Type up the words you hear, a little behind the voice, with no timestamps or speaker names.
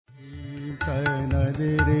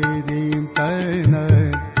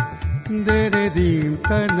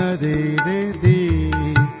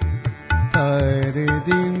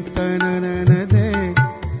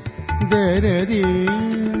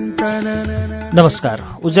नमस्कार।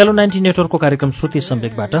 उज्यालो 90 नेटवर्कको कार्यक्रम श्रुति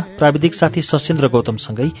सम्वेकबाट प्राविधिक साथी सशेन्द्र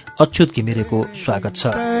गौतमसँगै अच्युत घिमिरेको स्वागत छ।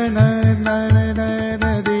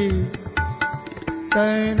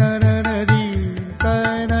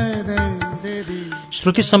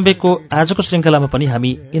 श्रुति सम्वेकको आजको श्रृङ्खलामा पनि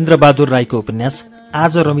हामी इन्द्रबहादुर राईको उपन्यास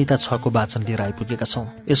आज रमिता 6 को वाचन लिएर आइपुगेका छौं।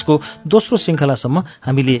 यसको दोस्रो श्रृङ्खलासम्म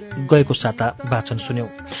हामीले गएको साता वाचन सुन्यौं।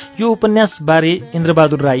 यो उपन्यासबारे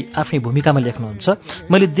इन्द्रबहादुर राई आफ्नै भूमिकामा लेख्नुहुन्छ।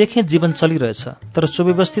 मैले देखेँ जीवन चलिरहेछ, तर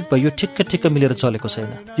सुव्यवस्थित भयो ठिक्क ठिक्क मिलेर चलेको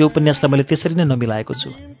छैन। यो उपन्यासलाई मैले त्यसरी नै नमिलाएको छु।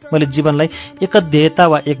 मैले जीवनलाई एकध्येयता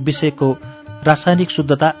वा एक विषयको रासायनिक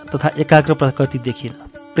शुद्धता तथा एकाग्र प्रकृति देखिन।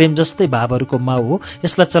 प्रेम जस्तै भावहरूको माउ हो।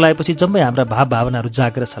 यसलाई चलाएपछि जम्मै हाम्रा भावनाहरू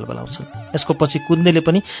जागेर छलबलाउँछन्। यसको पछि कुद्नेले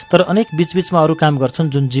पनि तर अनेक बीचबीचमा अरू काम गर्छन्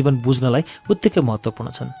जुन जीवन बुझ्नलाई उत्तिकै महत्त्वपूर्ण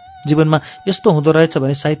छन्। जीवनमा यस्तो हुँदो रहेछ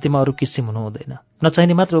भने साहित्यमा अरू किसिम हुनु हुँदैन।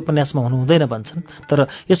 नचाहिने मात्र उपन्यासमा हुनु हुँदैन भन्छन्, तर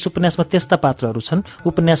यस उपन्यासमा त्यस्ता पात्रहरू छन्।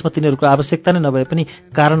 उपन्यासमा तिनीहरूको आवश्यकता नै नभए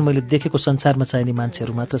पनि कारण मैले देखेको संसारमा चाहिने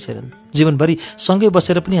मान्छेहरू मात्र छैनन्। जीवनभरि सँगै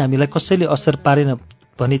बसेर पनि हामीलाई कसैले असर पारेन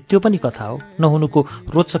भने त्यो पनि कथा हो, नहुनुको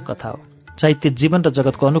रोचक कथा हो। साहित्य जीवन र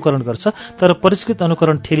जगतको अनुकरण गर्छ, तर परिष्कृत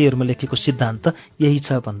अनुकरण ठेलीहरूमा लेखेको सिद्धान्त यही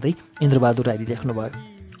छ भन्दै इन्द्रबहादुर राईले लेख्नुभयो।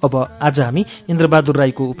 अब आज हामी इन्द्रबहादुर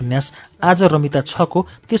राईको उपन्यास आज रमिता 6 को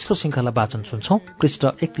तेस्रो श्रृङ्खला वाचन सुन्छौं, पृष्ठ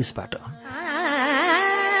 31 बाट।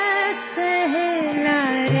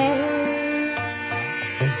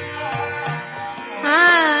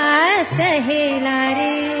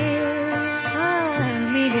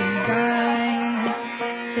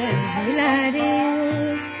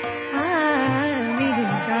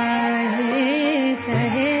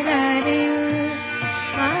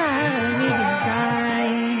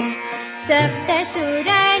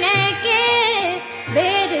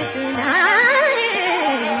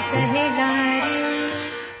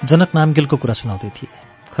 जनक नामगेलको कुरा सुनाउँदै थिए।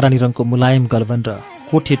 खरानी रङको मुलायम गलबन र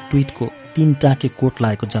कोठे ट्विटको 3 टाँके कोट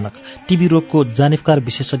लाएको जनक टिबी रोगको जानिफकार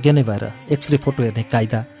विशेषज्ञ नै भएर एक्सरे फोटो हेर्ने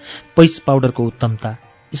कायदा, पैच पाउडरको उत्तमता,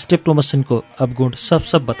 स्टेप्टोमसिनको अवगुण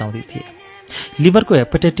सब बताउँदै थिए। लिभरको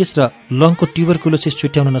हेपाटाइटिस र लङको ट्युबरकुलोसिस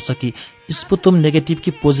छुट्याउन नसकी स्पुतुम नेगेटिभ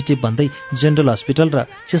कि पोजिटिभ भन्दै जेनरल हस्पिटल र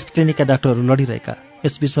चेस्ट क्लिनिकका डाक्टरहरू लडिरहेका।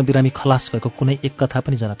 यसबीचमा बिरामी खलास भएको कुनै एक कथा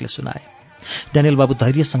पनि जनकले सुनाए। ड्यानियल बाबु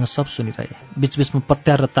धैर्यसँग सब सुनिरहे। बीचबीचमा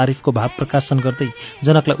पत्यार र तारिफको भाव प्रकाशन गर्दै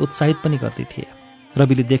जनकलाई उत्साहित पनि गर्दै थिए।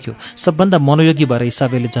 रविले देख्यो सबभन्दा मनोयोगी भएर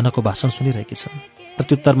इसाबेलले जनकको भाषण सुनिरहेकी छन्।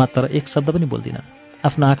 प्रत्युत्तरमा तर एक शब्द पनि बोल्दिनन्।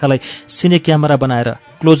 आफ्नो आँखालाई सिने क्यामेरा बनाएर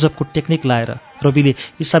क्लोजअपको टेक्निक लाएर रविले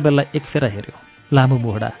इसाबेललाई एक फेरा हेर्यो। लामो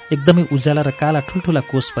मोहडा, एकदमै उज्याला र काला ठुल्ठुला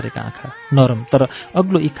कोष परेका आँखा, नरम तर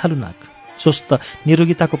अग्लो इखालु नाक, स्वस्थ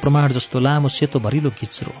निरोगिताको प्रमाण जस्तो लामो सेतो भरिलो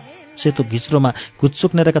घिच्रो। सेतो घिच्रोमा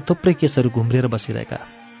घुच्चुक्नेरका थुप्रै केसहरू घुम्रिएर बसिरहेका।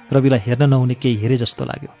 रविलाई हेर्न नहुने केही हेरे जस्तो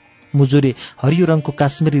लाग्यो। मुजुरे हरियो रङको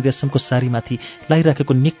काश्मीरी रेशमको सारीमाथि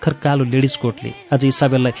लाइराखेको निक्खर कालो लेडिज कोटले आज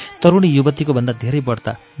इसाबेललाई तरुणी युवतीको भन्दा धेरै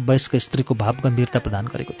बढ्ता वयस्क स्त्रीको भाव गम्भीरता प्रदान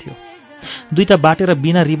गरेको थियो। दुईटा बाटेर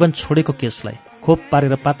बिना रिबन छोडेको केसलाई खोप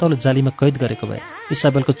पारेर पातलो जालीमा कैद गरेको भए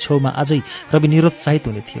इसाबेलको छेउमा अझै रवि निरुत्साहित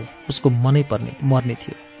हुने थियो। उसको मनै मर्ने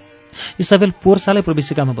थियो। इसाबेल पोहोर सालै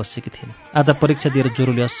प्रवेशिकामा बसेकी थिइन्। आधा परीक्षा दिएर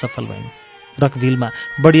ज्वरोले असफल भइन्। रकभिलमा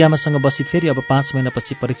बडी आमासँग बसी फेरि अब 5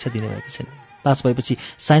 महिनापछि परीक्षा दिने भएकी छिन्। पास भएपछि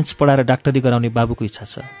साइन्स पढाएर डाक्टरी गराउने बाबुको इच्छा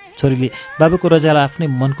छ। छोरीले बाबुको रजालाई आफ्नै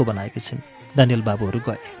मनको बनाएकी छिन्। ड्यानियल बाबुहरू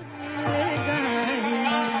गए।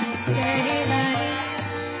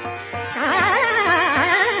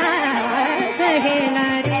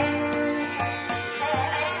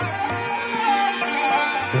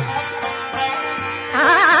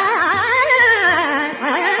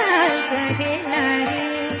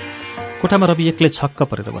 कोठामा रवि एक्लै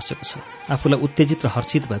छक्क परेर बसेको छ। आफूलाई उत्तेजित र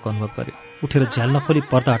हर्षित भएको अनुभव गर्यो। उठेर झ्याल नखोली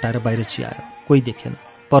पर्दा हटाएर बाहिर चियायो। कोही देखेन।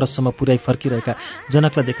 परसम्म पुर्याइ फर्किरहेका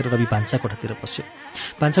जनकलाई देखेर रवि भान्साकोठातिर पस्यो।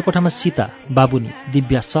 भान्साकोठामा सीता, बाबुनी,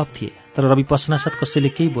 दिव्या सब थिए, तर रवि पस्नासाथ कसैले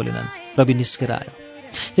केही बोलेनन्। रवि निस्केर आयो।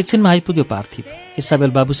 एकछिनमा आइपुग्यो पार्थिव।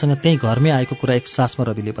 इसाबेल बाबुसँग त्यही घरमै आएको कुरा एक सासमा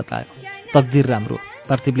रविले बतायो। तकदिर राम्रो।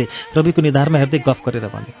 पार्थिवले रविको निधारमा हेर्दै गफ गरेर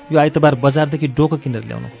भन्यो, यो आइतबार बजारदेखि डोको किनेर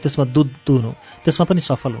ल्याउनु, त्यसमा दुध दुहुनु, त्यसमा पनि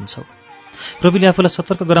सफल हुन्छौ। रविले आफूलाई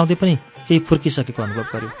सतर्क गराउँदै पनि केही फुर्किसकेको अनुभव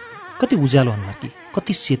गर्यो। कति उज्यालो हुन्न कि,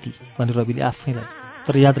 कति सेती भन्यो रविले आफैलाई।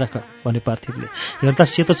 तर याद राख भन्यो पार्थिवले, हेर्दा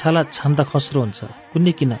सेतो छाला छाम्दा खस्रो हुन्छ,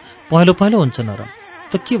 कुन्नी किन पहेँलो पहेँलो हुन्छ नरम।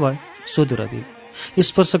 त के भयो सोध्यो रविले।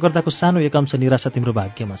 स्पर्श गर्दाको सानो एक अंश निराशा तिम्रो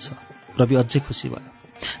भाग्यमा छ। रवि अझै खुसी भयो।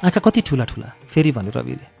 आँखा कति ठुला ठुला, फेरि भन्यो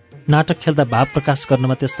रविले। नाटक खेल्दा भाव प्रकाश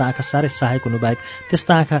गर्नमा त्यस्ता आँखा साह्रै सहायक हुनुबाहेक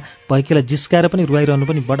त्यस्ता आँखा भएकीलाई जिस्काएर पनि रुवाइरहनु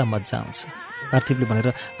पनि बडा मजा आउँछ। पार्थिवले भनेर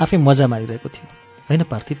आफै मजा मारिरहेको थियो। होइन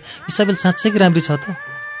पार्थिव, इसाबेल साँच्चै कि राम्री छ त?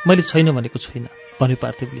 मैले छैन भनेको छुइनँ भन्यो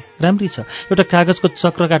पार्थिवले। राम्री छ। एउटा कागजको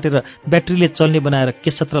चक्र काटेर ब्याट्रीले चल्ने बनाएर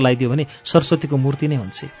केसत्र लगाइदियो भने सरस्वतीको मूर्ति नै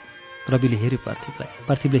हुन्छ। रविले हेऱ्यो पार्थिवलाई,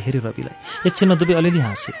 पार्थिवले हेऱ्यो रविलाई। एकछिनमा दुवै अलिअलि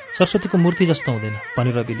हाँसे। सरस्वतीको मूर्ति जस्तो हुँदैन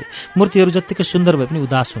भन्यो रविले। मूर्तिहरू जत्तिकै सुन्दर भए पनि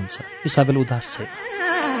उदास हुन्छ। इसाबेल उदास छैन।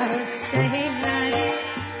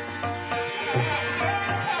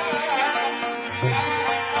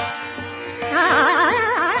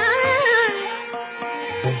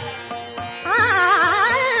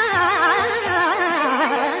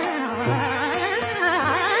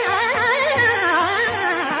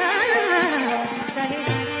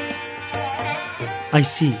 आई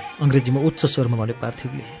सी, अङ्ग्रेजीमा उच्च स्वरमा भन्यो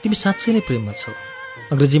पार्थिवले। तिमी साँच्चै नै प्रेममा छौ।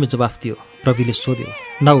 अङ्ग्रेजीमा जवाफ दियो। रविले सोध्यो,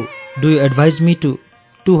 now do you advise me to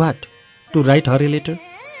what? To write her a letter?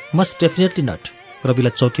 Must definitely not.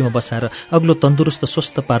 रविलाई चौकीमा बसाएर अग्लो तन्दुरुस्त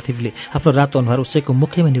स्वस्थ पार्थिवले आफ्नो रातो अनुहार उसैको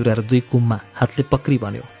मुखैमा निहुराएर दुई कुममा हातले पक्री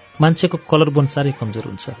भन्यो, मान्छेको कलर बोन साह्रै कमजोर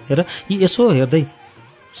हुन्छ। हेर, यी यसो हेर्दै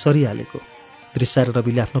सरिहालेको। रिसाएर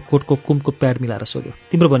रविले आफ्नो कोटको कुमको प्याड मिलाएर सोध्यो,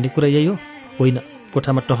 तिम्रो भन्ने कुरा यही हो? होइन,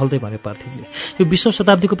 कोठामा टहल्दै भन्यो पार्थिवले। यो 20औं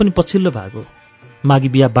शताब्दीको पनि पछिल्लो भाग हो। मागी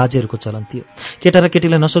बिहा बाजेहरूको चलन थियो। केटा र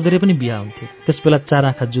केटीलाई नसोधेरै पनि बिहा हुन्थ्यो। त्यसबेला चार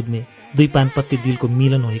आँखा जुझ्ने, दुई पानपत्ती दिलको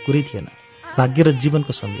मिलन हुने कुरै थिएन। भाग्य र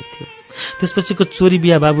जीवनको समेत थियो। त्यसपछिको चोरी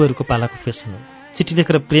बिहा बाबुहरूको पालाको फेसन हो। चिठी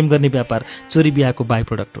लेखेर प्रेम गर्ने व्यापार चोरी बिहाको बाई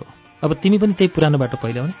प्रोडक्ट हो। अब तिमी पनि त्यही पुरानो बाटो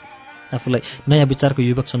पहिल्याउने? आफूलाई नयाँ विचारको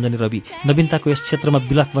युवक सम्झने रवि नवीनताको यस क्षेत्रमा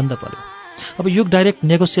बिलकबन्द पर्यो। अब युग डाइरेक्ट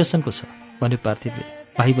नेगोसिएसनको छ भन्यो पार्थिवले।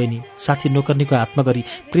 भाइ बहिनी, साथी नोकर्नीको हातमा गरी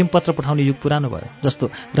प्रेमपत्र पठाउने युग पुरानो भयो।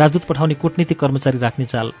 जस्तो राजदूत पठाउने कूटनीतिक कर्मचारी राख्ने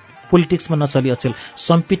चाल पोलिटिक्समा नचली अचेल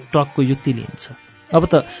सम्पित टकको युक्ति लिइन्छ। अब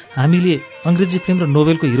त हामीले अङ्ग्रेजी फिल्म र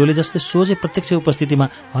नोभेलको हिरोले जस्तै सोझै प्रत्यक्ष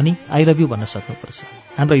उपस्थितिमा हनी आई लभ यु भन्न सक्नुपर्छ।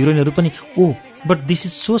 हाम्रा हिरोइनहरू पनि oh but this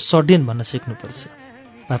is so sudden भन्न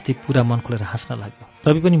सिक्नुपर्छ। पार्थिव पुरा मन खोलेर हाँस्न लाग्यो।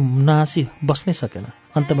 रवि पनि नहाँसी बस्नै सकेन।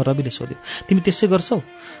 अन्तमा रविले सोध्यो, तिमी त्यसै गर्छौ?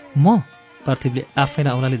 म? पार्थिवले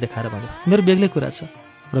आफैलाई औँलाले देखाएर भन्यो, मेरो बेग्लै कुरा छ।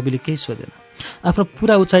 रविले केही सोधेन। आफ्नो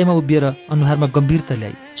पुरा उचाइमा उभिएर अनुहारमा गम्भीरता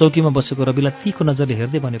ल्याई चौकीमा बसेको रविलाई तीखो नजरले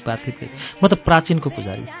हेर्दै भन्यो पार्थिवले, म त प्राचीनको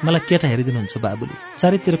पुजारी, मलाई केटा हेरिदिनुहुन्छ बाबुले।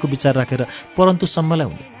 चारैतिरको विचार राखेर परन्तु सम्मलाई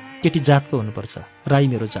हुने। केटी जातको हुनुपर्छ, राई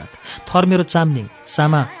मेरो जात, थर मेरो चाम्निङ,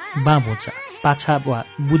 सामा बाँ भुँचा, पाछा वा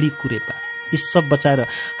बुली कुरेपा, यी सब बचाएर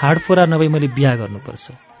हाडफोरा नभई मैले बिहा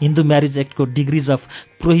गर्नुपर्छ। Hindu marriage एक्टको degrees of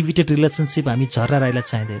prohibited relationship हामी झर्रा राईलाई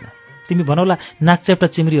चाहिँदैन। तिमी भनौला नाकचेप्टा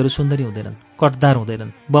चिम्रीहरू सुन्दरी हुँदैनन्, कटदार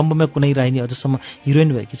हुँदैनन्, बम्बमा कुनै राइनी अझसम्म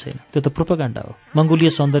हिरोइन भएकी छैन। त्यो त प्रोपगान्डा हो।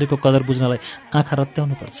 मङ्गोलीय सौन्दर्यको कदर बुझ्नलाई आँखा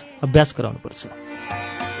रत्याउनुपर्छ, अभ्यास गराउनुपर्छ।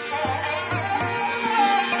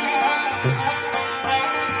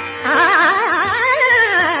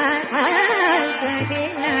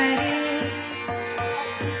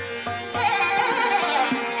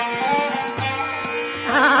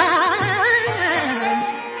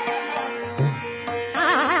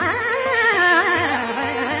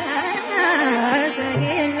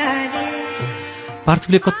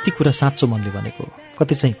 पार्थिवले कति कुरा साँचो मनले भनेको,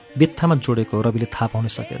 कति चाहिँ बित्थामा जोडेको रविले थाहा पाउन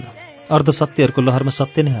सकेन। अर्धसत्यहरूको लहरमा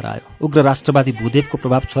सत्य नै हरायो। उग्र राष्ट्रवादी भूदेवको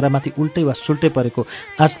प्रभाव छोरामाथि उल्टै वा सुल्टै परेको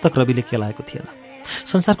आज तक रविले केलाएको थिएन।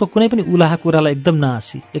 संसारको कुनै पनि उलाहा कुरालाई एकदम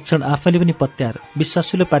नआसी एक क्षण आफैले पनि पत्याएर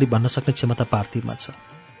विश्वासिलो पारी भन्न सक्ने क्षमता पार्थिवमा छ।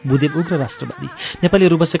 भूदेव उग्र राष्ट्रवादी।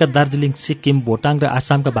 नेपालीहरू बसेका दार्जिलिङ, सिक्किम, भोटाङ र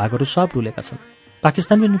आसामका भागहरू सब रुलेका छन्।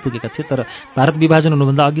 पाकिस्तान पनि पुगेका थिए, तर भारत विभाजन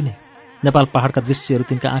हुनुभन्दा अघि नै। नेपाल पहाडका दृश्यहरू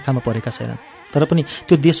तिनका आँखामा परेका छैनन्, तर पनि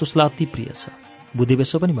त्यो देश उसलाई अति प्रिय छ। भूदेव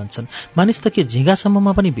यसो पनि भन्छन्, मानिस त के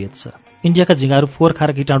झिँगासम्ममा पनि भेद छ। इन्डियाका झिँगाहरू फोहोर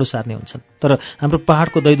खाएर कीटाणु सार्ने हुन्छन्, तर हाम्रो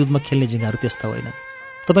पहाडको दहीदुधमा खेल्ने झिँगाहरू त्यस्ता होइनन्।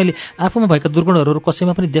 तपाईँले आफूमा भएका दुर्गुणहरू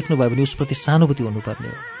कसैमा पनि देख्नुभयो भने उसप्रति सहानुभूति हुनुपर्ने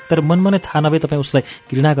हो, तर मनमा नै थाहा नभए तपाईँ उसलाई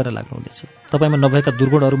घृणा गर्न लाग्नुहुनेछ। तपाईँमा नभएका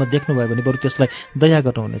दुर्गुणहरूमा देख्नुभयो भने बरु त्यसलाई दया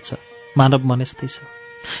गर्नुहुनेछ। मानव मन यस्तै छ।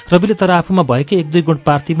 रविले तर आफूमा भएकै एक दुई गुण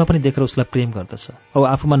पार्थिवमा पनि देखेर उसलाई प्रेम गर्दछ। अब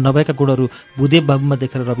आफूमा नभएका गुणहरू भूदेव बाबुमा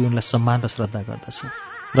देखेर रवि उनलाई सम्मान र श्रद्धा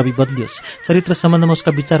गर्दछ। रवि बदलियोस्, चरित्र सम्बन्धमा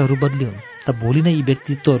उसका विचारहरू बदलिउन्, त भोलि नै यी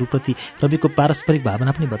व्यक्तित्वहरूप्रति रविको पारस्परिक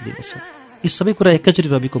भावना पनि बदलिनेछ। यी सबै कुरा एकैचोटि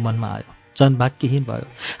रविको मनमा आयो। जन वाक्यहीन भयो।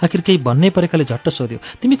 आखिर केही भन्नै परेकाले झट्ट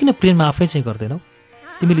सोध्यो, तिमी किन प्रेममा आफै चाहिँ गर्दैनौ?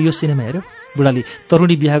 तिमीले यो सिनेमा हेऱ्यौ? बुढाले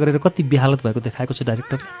तरुणी बिहा गरेर कति बेहालत भएको देखाएको छ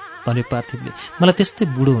डाइरेक्टरले भन्यो पार्थिवले। मलाई त्यस्तै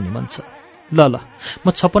बुढो हुने मन छ। ल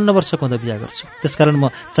म 56 वर्षको हुँदा बिहा गर्छु। त्यसकारण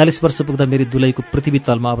म 40 वर्ष पुग्दा मेरी दुलैको पृथ्वी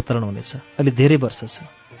तलमा अवतरण हुनेछ। अहिले धेरै वर्ष छ।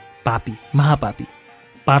 पापी, महापापी,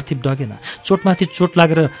 पार्थिव डगेन। चोटमाथि चोट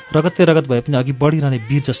लागेर रगतै रगत भए पनि अघि बढिरहने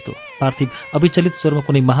वीर जस्तो पार्थिव अविचलित स्वरमा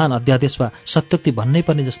कुनै महान अध्यादेश वा सत्योक्ति भन्नै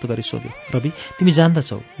पर्ने जस्तो गरी सोध्यो, रवि, तिमी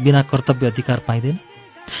जान्दछौ बिना कर्तव्य अधिकार पाइँदैन?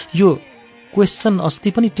 यो क्वेश्चन अस्ति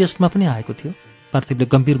पनि टेस्टमा पनि आएको थियो। पार्थिवले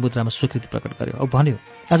गम्भीर मुद्रामा स्वीकृति प्रकट गर्यो औ भन्यो,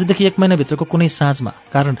 आजदेखि 1 महिनाभित्रको कुनै साँझमा,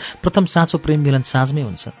 कारण प्रथम साँचो प्रेम मिलन साँझमै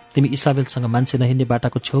हुन्छ, तिमी इसाबेलसँग मान्छे नहिँड्ने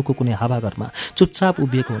बाटाको छेउको कुनै हावाघरमा चुपचाप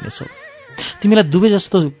उभिएको हुनेछौ। तिमीलाई दुवै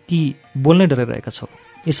जस्तो कि बोल्नै डराइरहेका छौ।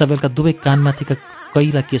 इसाबेलका दुवै कानमाथिका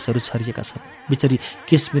कैला केसहरू छरिएका छन्। बिचरी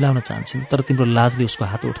केस मिलाउन चाहन्छन्, तर तिम्रो लाजले उसको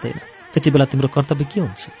हात उठ्दैन। त्यति बेला तिम्रो कर्तव्य के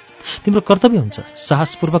हुन्छ? तिम्रो कर्तव्य हुन्छ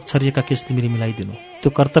साहसपूर्वक छरिएका केस तिमीले मिलाइदिनु। त्यो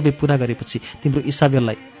कर्तव्य पूरा गरेपछि तिम्रो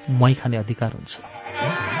इसाबेललाई मै खाने अधिकार हुन्छ।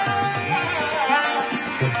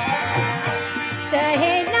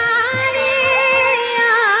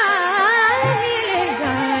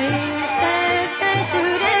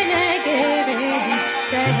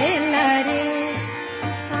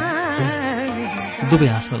 दुवै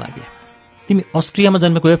हाँस्न लागे। तिमी अस्ट्रियामा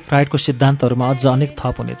जन्मेको वेब फ्राइडको सिद्धान्तहरूमा अझ अनेक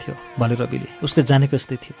थप हुने थियो भने रविले। उसले जानेको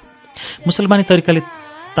यस्तै थियो। मुसलमानी तरिकाले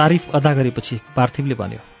तारिफ अदा गरेपछि पार्थिवले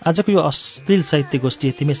भन्यो, आजको यो अश्लील साहित्य गोष्ठी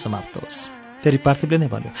यतिमै समाप्त होस्। फेरि पार्थिवले नै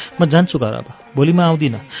भन्यो, म जान्छु घर अब, भोलि म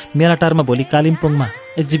आउँदिनँ। मेलाटारमा भोलि कालिम्पोङमा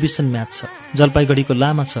एक्जिबिसन म्याच छ, जलपाइगढीको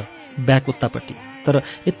लामा छ ब्याक उत्तापट्टि। तर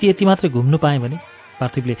यति मात्रै घुम्नु पाएँ भने?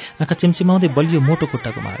 पार्थिवले आँखा चिम्चिमाउँदै बलियो मोटो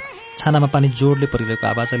खुट्टा घुमायो। छानामा पानी जोडले परिरहेको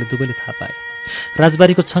आवाजले दुवैले थाहा पाए।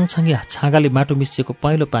 राजबारीको छङछङे छाँगाले माटो मिसिएको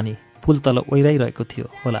पहेँलो पानी पुल तल ओइराइरहेको थियो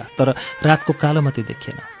होला, तर रातको कालोमा त्यो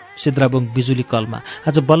देखिएन। सिद्राबुङ बिजुली कलमा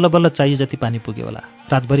आज बल्ल बल्ल चाहिए जति पानी पुग्यो होला।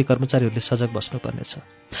 रातभरि कर्मचारीहरूले सजग बस्नुपर्नेछ।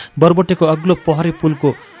 बरबोटेको अग्लो पहरे पुलको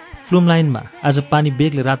फ्लुम लाइनमा आज पानी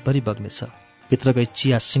बेगले रातभरि बग्नेछ। भित्र गई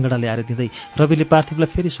चिया सिङ्गडा ल्याएर दिँदै रविले पार्थिवलाई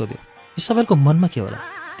फेरि सोध्यो, इसाबेलको मनमा के होला?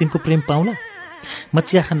 तिनको प्रेम पाउला? म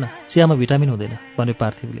चिया खान्न, चियामा भिटामिन हुँदैन भन्यो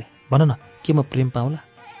पार्थिवले। भन न, के म प्रेम पाउला?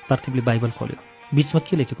 पार्थिवले बाइबल खोल्यो। बीचमा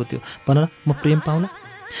के लेखेको थियो? भन न, म प्रेम पाउला?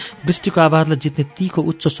 वृष्टिको आवाजलाई जित्ने तीखो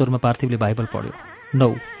उच्च स्वरमा पार्थिवले बाइबल पढ्यो।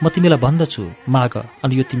 9 म तिमीलाई भन्दछु, माग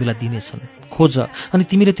अनि यो तिमीलाई दिनेछन्, खोज अनि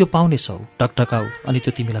तिमीले त्यो पाउनेछौ, ढकढकाऊ अनि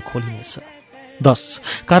त्यो तिमीलाई खोलिनेछ। 10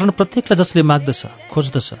 कारण प्रत्येकलाई जसले माग्दछ,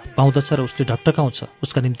 खोज्दछ, पाउँदछ र उसले ढकढकाउँछ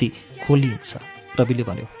उसका निम्ति खोलिन्छ। रविले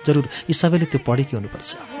भन्यो, जरुर इसाबेलले त्यो पढेकी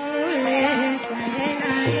हुनुपर्छ।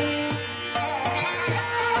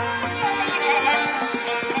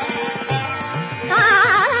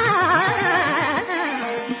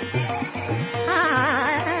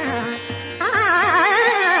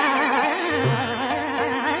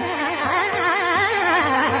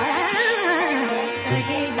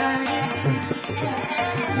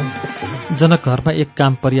 जनक घरमा एक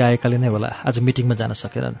काम परिआएकाले नै होला आज मिटिङमा जान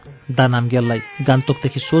सकेनन्। दा नामग्याललाई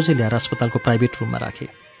गान्तोकदेखि सोझै ल्याएर अस्पतालको प्राइभेट रुममा राखे।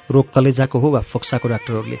 रोग कलेजाको हो वा फोक्साको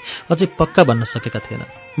डाक्टरहरूले अझै पक्का भन्न सकेका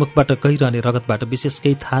थिएनन्। मुखबाट गइरहने रगतबाट विशेष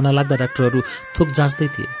केही थाहा नलाग्दा डाक्टरहरू थोक जाँच्दै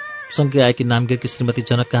थिए। सँगै आएकी नामग्यालकी श्रीमती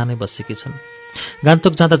जनक कहाँ नै बसेकी छन्।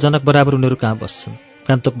 गान्तोक जाँदा जनक बराबर उनीहरू कहाँ बस्छन्।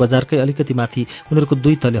 गान्तोक बजारकै अलिकति माथि उनीहरूको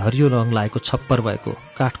 2 तले हरियो रङ लागेको छप्पर भएको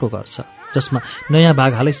काठको घर छ, जसमा नयाँ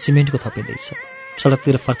भाग हालै सिमेन्टको थपिँदैछ।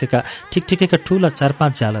 सडकतिर फर्केका ठिकठिकैका ठूला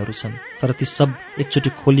 4-5 जालहरू छन्, तर ती सब एकचोटि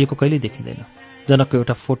खोलिएको कहिल्यै देखिँदैन। जनकको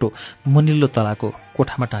एउटा फोटो मुनिल्लो तलाको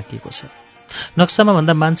कोठामा टाँकिएको छ। नक्सामा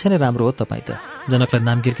भन्दा मान्छे नै राम्रो हो तपाईँ त, जनकलाई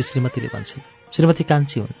नामगिरकी श्रीमतीले भन्छन्। श्रीमती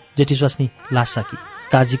कान्छी हुन्, जेठी स्वास्नी लासाकी,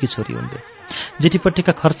 काजीकी छोरी हुन्।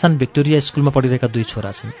 जेठीपट्टिका खर्सान भिक्टोरिया स्कुलमा पढिरहेका 2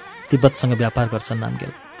 छोरा छन्। तिब्बतसँग व्यापार गर्छन्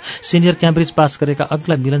नामगेल। सिनियर क्याम्ब्रिज पास गरेका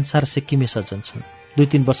अग्ला मिलनसार सिक्किमे सज्जन छन्।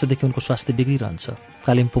 2-3 वर्षदेखि उनको स्वास्थ्य बिग्रिरहन्छ।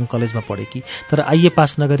 कालिम्पोङ कलेजमा पढेकी तर आइए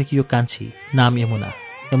पास नगरेकी यो कान्छी, नाम यमुना।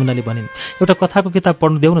 यमुनाले भनिन्, एउटा कथाको किताब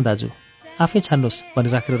पढ्नु देऊ न दाजु। आफै छान्नुहोस् भनी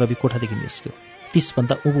राखेर रवि कोठादेखि निस्क्यो। 30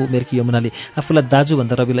 भन्दा उँभो उमेरकी यमुनाले आफूलाई दाजु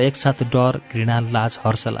भन्दा रविलाई एकसाथ डर, घृणा, लाज,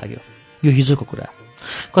 हर्ष लाग्यो। यो हिजोको कुरा,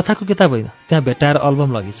 कथाको किताब होइन। त्यहाँ भेटाएर अल्बम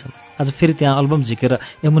लगेछन्। आज फेरि त्यहाँ अल्बम झिकेर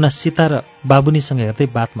यमुना सीता र बाबुनीसँग हेर्दै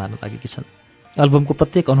बात मार्न लागेकी छन्। अल्बमको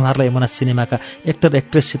प्रत्येक अनुहारलाई यमुना सिनेमाका एक्टर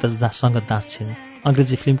एक्ट्रेससित सँग दाँच्छिन्।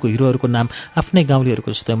 अङ्ग्रेजी फिल्मको हिरोहरूको नाम आफ्नै गाउँलेहरूको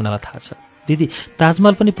जस्तो यमुनालाई थाहा छ। दिदी,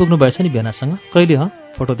 ताजमहल पनि पुग्नु भएछ नि भेनासँग? कहिले हँ?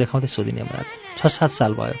 फोटो देखाउँदै सोधिन् यमुनाले। 6-7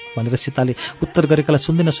 साल भयो भनेर सीताले उत्तर गरेकालाई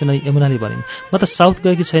सुन्दै नसुनाई यमुनाले भनिन्, म त साउथ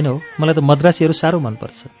गएकी छैन हो, मलाई त मद्रासीहरू साह्रो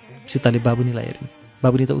मनपर्छ। सीताले बाबुनीलाई हेरिन्।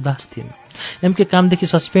 बाबुनी त उदास थिइन्। एमके कामदेखि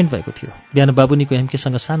सस्पेन्ड भएको थियो। बिहान बाबुनीको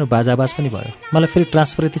एमकेसँग सानो बाजाबाज पनि भयो। मलाई फेरि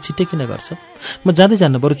ट्रान्सफर यति छिट्टै किन गर्छ? म जाँदै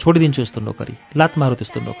जान्न, बरु छोडिदिन्छु यस्तो नोकरी, लात मारो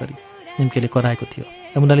त्यस्तो नोकरी। एमकेले कराएको थियो।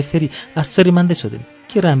 यमुनाले फेरि आश्चर्य मान्दै सोधिन्,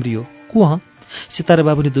 के राम्री हो? को हँ? सीता र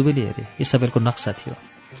बाबुनी दुवैले हेरे। इसाबेलको नक्सा थियो।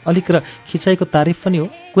 अलिक र खिचाइको तारिफ पनि हो।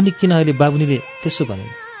 कुनी किन अहिले बाबुनीले त्यसो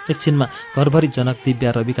भनिन्। एकछिनमा घरभरि जनक,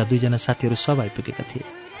 दिव्या, रविका 2 जना साथीहरू सब आइपुगेका थिए।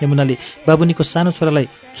 यमुनाले बाबुनीको सानो छोरालाई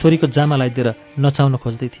छोरीको जामा लगाइदिएर नचाउन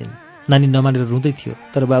खोज्दै थिइन्। नानी नमानेर रुँदै थियो,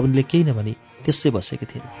 तर बाबुनीले केही नभनी त्यसै बसेकी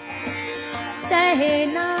थिइन्।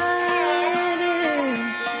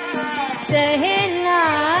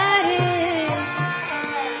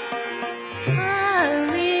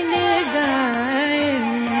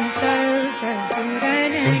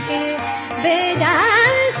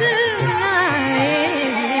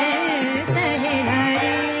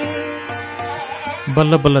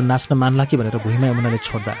 बल्ल बल्ल नाच्न मान्ला कि भनेर भुइँमा यमुनाले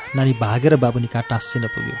छोड्दा नानी भागेर बाबुनी कहाँ टाँसिन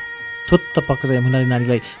पुग्यो। थुत्त पक्रेर यमुनाले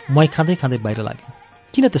नानीलाई मै खाँदै खाँदै बाहिर लाग्यो।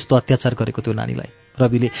 किन त्यस्तो अत्याचार गरेको त्यो नानीलाई?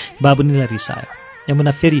 रविले बाबुनीलाई रिसायो।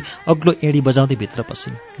 यमुना फेरि अग्लो एडी बजाउँदै भित्र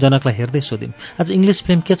पसिन्। जनकलाई हेर्दै सोधिन्, आज इङ्ग्लिस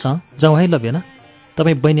फिल्म के छ? जाउँ है लभेन?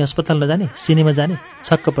 तपाईँ बहिनी अस्पताल नजाने? सिनेमा जाने?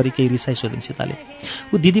 छक्क परि केही रिसाई सोधिन् सीताले।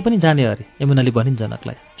 ऊ दिदी पनि जाने अरे, यमुनाले भनिन्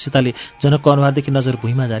जनकलाई। सीताले जनकको अनुहारदेखि नजर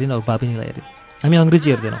भुइँमा झारिन् औ बाबुनीलाई हेरिन्। हामी अङ्ग्रेजी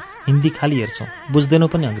हेर्दैनौँ, हिन्दी खाली हेर्छौँ, बुझ्दैनौँ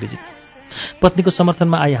पनि अङ्ग्रेजी। पत्नीको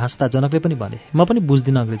समर्थनमा आए हाँस्दा जनकले पनि भने, म पनि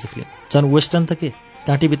बुझ्दिनँ अङ्ग्रेजी फिल्म। झन् वेस्टर्न त के,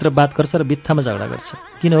 घाँटीभित्र बात गर्छ र बित्थामा झगडा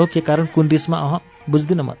गर्छ। किन हो, के कारण, कुन रिसमा?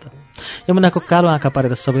 बुझ्दिनँ म त। यमुनाको कालो आँखा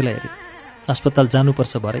पारेर सबैलाई हेरे। अस्पताल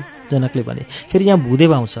जानुपर्छ भरै, जनकले भने। फेरि यहाँ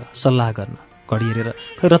भूदेव आउँछ सल्लाह गर्न। घडी हेरेर,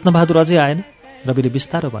 खै रत्नबहादुर अझै आएन? रविले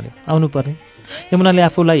बिस्तारो भन्यो, आउनुपर्ने। यमुनाले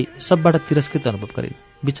आफूलाई सबबाट तिरस्कृत अनुभव गरिन्।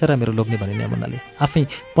 बिचरा मेरो लोग्ने भनिन् यमुनाले। आफै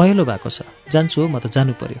पहेँलो भएको छ। जान्छु हो, म त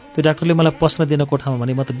जानु पर्यो। त्यो डाक्टरले मलाई पस्न दिन कोठामा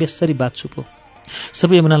भने म त बेसरी बाँच्छु पो।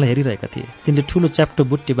 सबै यमुनालाई हेरिरहेका थिए। तिनले ठुलो च्याप्टो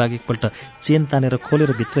बुट्टी बाग एकपल्ट चेन तानेर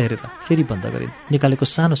खोलेर भित्र हेरेर फेरि बन्द गरिन्। निकालेको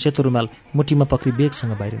सानो सेतो रुमाल मुठीमा पक्री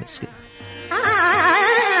बेगसँग बाहिर निस्के।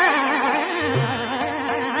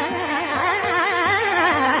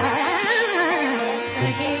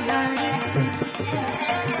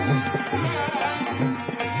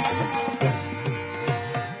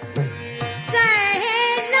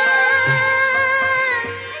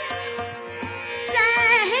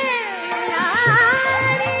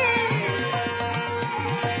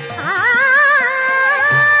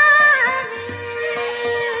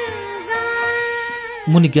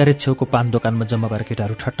 मुनि ग्यारेज छेउको पान दोकानमा जम्मा भएर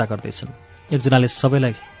केटाहरू ठट्टा गर्दैछन्। एकजनाले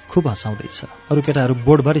सबैलाई खुब हँसाउँदैछ। अरू केटाहरू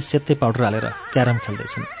बोर्डभरि सेतै पाउडर हालेर क्यारम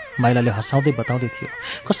खेल्दैछन्। माइलाले हँसाउँदै बताउँदै थियो,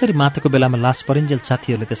 कसरी मातेको बेलामा लास परिन्जेल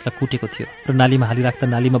साथीहरूले त्यसलाई कुटेको थियो र नालीमा हालिराख्दा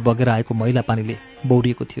नालीमा बगेर आएको मैला पानीले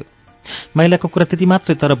बौरिएको थियो। माइलाको कुरा त्यति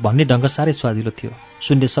मात्रै, तर भन्ने ढङ्ग साह्रै स्वादिलो थियो।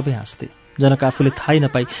 सुन्ने सबै हाँस्थे। जनक आफूले थाहै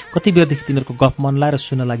नपाई कति बेरदेखि तिनीहरूको गफ मन लाएर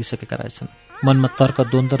सुन्न लागिसकेका रहेछन्। मनमा तर्क,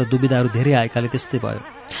 द्वन्द्व र दुविधाहरू धेरै आएकाले त्यस्तै भयो।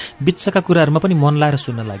 बिचका कुराहरूमा पनि मन लाएर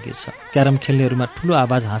सुन्न लागिएछ। क्यारम खेल्नेहरूमा ठुलो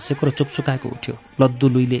आवाज हाँसेको र चुकचुकाएको उठ्यो। लद्दु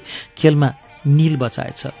लुइले खेलमा नील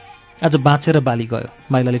बचाएछ। आज बाँचेर बाली गयो,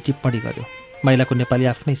 माइलाले टिप्पणी गर्यो। माइलाको नेपाली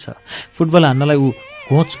आफ्नै छ। फुटबल हान्नलाई ऊ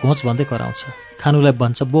घोच घोच भन्दै कराउँछ। खानुलाई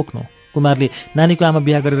भन्छ बोक्नु। कुमारले नानीको आमा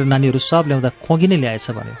बिहा गरेर नानीहरू सब ल्याउँदा खोगी नै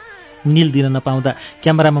ल्याएछ भन्यो। नील दिन नपाउँदा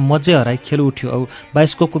क्यामेरामा मजे हराई खेल उठ्यो औ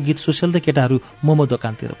बाइस्कोपको गीत सुसेल्दै केटाहरू मोमो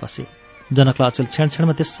दोकानतिर पसे। जनकलाई अचेल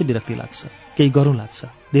क्षण त्यसै विरक्ति लाग्छ। केही गरौँ लाग्छ।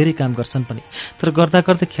 धेरै काम गर्छन् पनि, तर गर्दा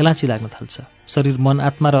गर्दै खेलाँची लाग्न थाल्छ। शरीर, मन,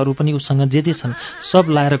 आत्मा र अरू पनि उसँग जे छन् सब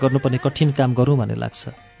लाएर गर्नुपर्ने कठिन काम गरौँ भन्ने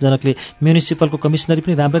लाग्छ। जनकले म्युनिसिपलको कमिसनरी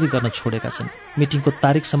पनि राम्ररी गर्न छोडेका छन्। मिटिङको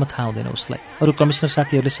तारिकसम्म थाहा हुँदैन उसलाई। अरू कमिसनर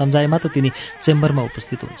साथीहरूले सम्झाए मात्र तिनी चेम्बरमा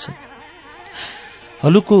उपस्थित हुन्छन्।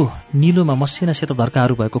 हलुको निलोमा मसिना सेता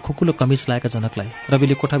धर्काहरू भएको खुकुलो कमिज लाएका जनकलाई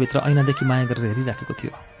रविले कोठाभित्र ऐनादेखि माया गरेर हेरिराखेको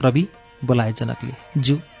थियो। रवि बोलाए जनकले।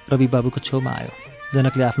 ज्यू रवि बाबुको छेउमा आयो।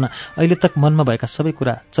 जनकले आफ्ना अहिले तक मनमा भएका सबै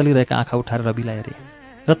कुरा चलिरहेका आँखा उठाएर रविलाई हेरे।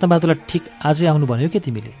 रत्नबहादुरलाई ठिक आजै आउनु भन्यो के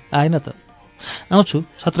तिमीले? आएन त? आउँछु,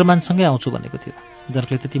 छत्रमानसँगै आउँछु भनेको थियो।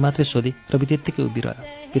 जनकले त्यति मात्रै सोधे। रवि त्यत्तिकै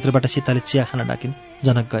उभिरह्यो। भित्रबाट सीताले चिया खान डाकिन्।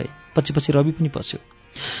 जनक गए। पछि पछि रवि पनि पस्यो।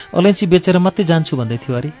 अलैँची बेचेर मात्रै जान्छु भन्दै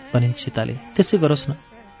थियो अरे भनिन् सीताले। त्यसै गरोस् न।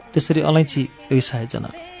 त्यसरी अलैँची रिसाए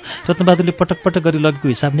जनक। रत्नबहादुरले पटक पटक गरी लगेको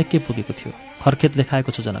हिसाब निकै पुगेको थियो। खरखेत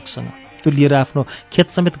लेखाएको छ जनकसँग। त्यो लिएर आफ्नो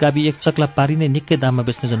खेत समेत गाबी एक चक्ला पारी नै निकै दाममा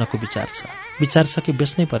बेच्ने जनकको विचार छ। विचार छ कि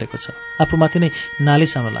बेच्नै परेको छ। आफूमाथि नै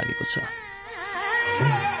नालिस आउन लागेको छ।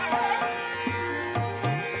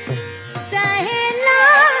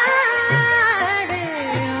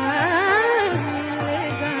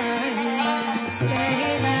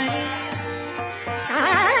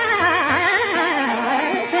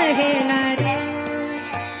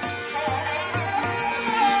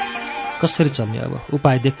 कसरी चल्ने अब?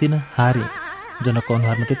 उपाय देख्दिनँ, हारे। जनकको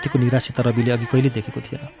अनुहारमा त्यत्तिको निराशा त रविले अघि कहिले देखेको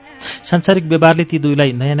थिएन। सांसारिक व्यवहारले ती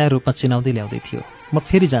दुईलाई नयाँ नयाँ रूपमा चिनाउँदै ल्याउँदै थियो। म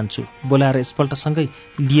फेरि जान्छु, बोलाएर यसपल्टसँगै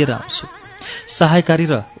लिएर आउँछु। सहायकारी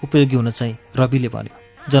र उपयोगी हुन चाहिँ रविले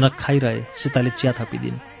भन्यो। जनक खाइरहे। सीताले चिया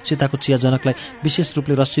थपिदिन्। सीताको चिया जनकलाई विशेष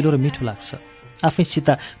रूपले रसिलो र मिठो लाग्छ। आफै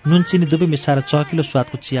सीता नुन चिनी दुवै मिसाएर चहकिलो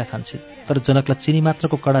स्वादको चिया खान्छे। तर जनकलाई चिनी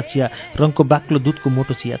मात्रको कडा चिया, रङको बाक्लो दुधको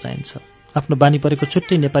मोटो चिया चाहिन्छ। आफ्नो बानी परेको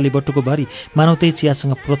छुट्टै नेपाली बटुको भरी मानव त्यही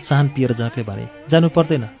चियासँग प्रोत्साहन पिएर जनकले भने, जानु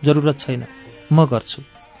पर्दैन, जरुरत छैन, म गर्छु।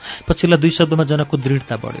 पछिल्ला 2 शब्दमा जनकको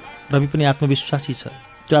दृढता बढ्यो। रवि पनि आत्मविश्वासी छ।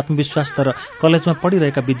 त्यो आत्मविश्वास तर कलेजमा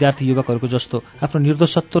पढिरहेका विद्यार्थी युवकहरूको जस्तो आफ्नो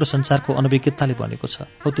निर्दोषत्व र संसारको अनभिज्ञताले बनेको छ।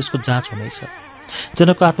 हो त्यसको जाँच हुनेछ।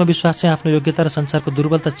 जनकको आत्मविश्वास चाहिँ आफ्नो योग्यता र संसारको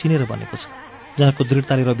दुर्बलता चिनेर बनेको छ। जनकको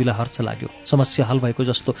दृढताले रविलाई हर्ष लाग्यो। समस्या हल भएको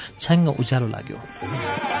जस्तो छ्याङ्ग उज्यालो लाग्यो।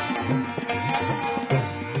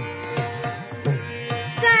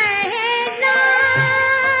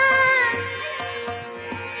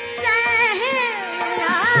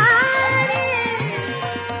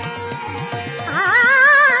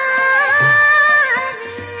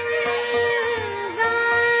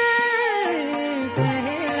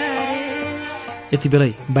 यति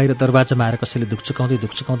बेलै बाहिर दरवाजामा आएर कसैले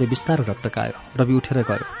धुकचुकाउँदै बिस्तारो ढकढकायो। रवि उठेर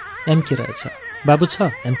गयो। एमके रहेछ। बाबु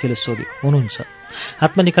छ? एमकेले सोध्यो। हुनुहुन्छ।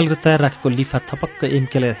 हातमा निकालेर तयार राखेको लिफा थपक्क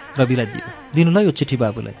एमकेले रविलाई दियो। दिनु ल यो चिठी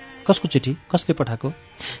बाबुलाई। कसको चिठी? कसले पठाएको?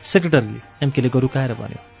 सेक्रेटरीले। एमकेले गरुकाएर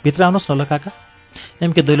भन्यो। भित्र आउनुहोस् न ल काका।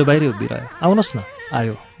 एमके दैलो बाहिरै उभिरह्यो। आउनुहोस् न।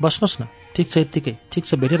 आयो। बस्नुहोस् न। ठिक छ यत्तिकै। ठिक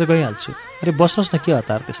छ भेटेर गइहाल्छु। अरे बस्नुहोस् न, के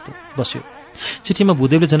हतार त्यस्तो। बस्यो। चिठीमा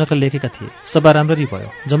भूदेवले जनकलाई लेखेका थिए। सभा राम्ररी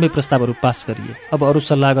भयो। जम्मै प्रस्तावहरू पास गरिए। अब अरू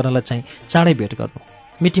सल्लाह गर्नलाई चाहिँ चाँडै भेट गर्नु।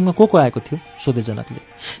 मिटिङमा को आएको थियो? सोधे जनकले।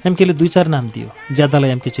 एमकेले 2-4 नाम दियो।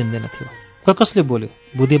 ज्यादालाई एमके चिन्दैन थियो। कसले बोल्यो?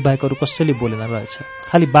 भूदेव बाहेक अरू कसैले बोलेन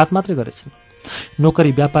रहेछ। खालि बात मात्रै गरेछन्।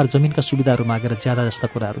 नोकरी, व्यापार, जमिनका सुविधाहरू मागेर ज्यादा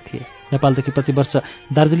जस्ता कुराहरू थिए। नेपालदेखि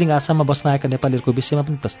प्रतिवर्ष दार्जिलिङ आसाममा बस्न आएका नेपालीहरूको विषयमा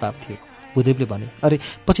पनि प्रस्ताव थियो। भूदेवले भने। अरे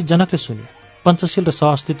पछि जनकले सुन्यो। पञ्चशील र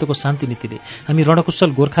सहअस्तित्वको शान्ति नीतिले हामी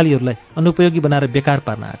रणकुशल गोर्खालीहरूलाई अनुपयोगी बनाएर बेकार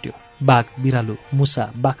पार्न आँट्यो। बाघ, बिरालु,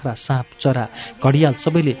 मुसा, बाख्रा, साँप, चरा, घडियाल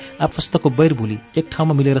सबैले आपस्तको बैर भुली एक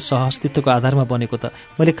ठाउँमा मिलेर सहअस्तित्वको आधारमा बनेको त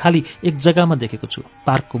मैले खालि एक जग्गामा देखेको छु,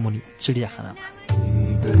 पार्कको मुनि, चिडियाखानामा।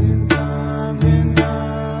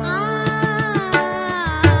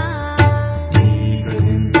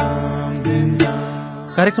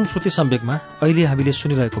 कार्यक्रम श्रुति सम्वेकमा अहिले हामीले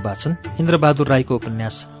सुनिरहेको वाचन इन्द्रबहादुर राईको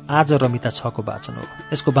उपन्यास आज रमिता 6 को वाचन हो।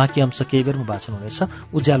 यसको बाँकी अंश केही बेरमा वाचन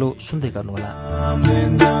हुनेछ। उज्यालो सुन्दै गर्नुहोला।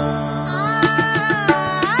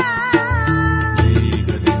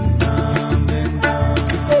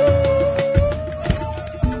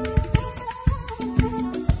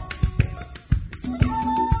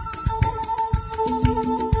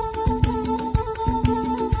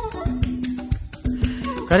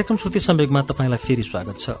 कार्यक्रम श्रुति सम्वेकमा तपाईंलाई फेरि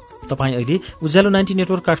स्वागत छ। तपाईं अहिले उज्यालो 90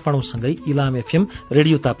 network काठमाडौँसँगै Ilam FM,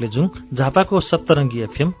 radio Taplejung, झापाको सप्तरङ्गी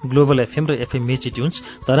एफएम, ग्लोबल एफएम र FM Mechi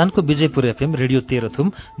tunes, धरानको Vijaypur FM, radio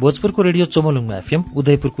Terhathum, भोजपुरको radio Chomolungma FM,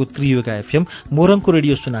 उदयपुरको Triyuga FM, मोरङको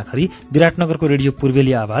radio सुनाखरी, विराटनगरको रेडियो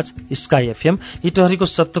पूर्वेली आवाज, sky FM, इटहरीको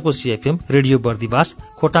Saptakoshi FM, radio Bardibas,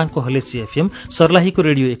 खोटाङको Halesi FM, सर्लाहीको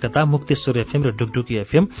radio एकता, मुक्तेश्वर एफएम र Dhukdhuki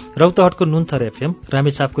FM, रौतहटको Nunthar FM,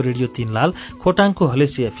 रामेछापको radio Tinlal, खोटाङको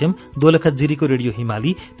Halesi FM, Dolakha जिरीको radio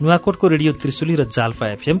हिमाली, नुवाकोटको रेडियो त्रिशुली र Jalpa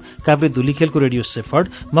FM, Kavre धुलीखेलको radio shepherd,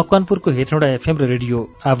 मकवानपुरको Hetauda FM र radio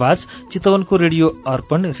आवाज, चितवनको radio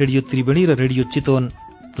अर्पण, radio Triveni र radio Chitwan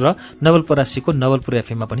र नवलपरासीको नवलपुर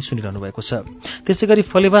एफएममा पनि सुनिरहनु भएको छ। त्यसैगरी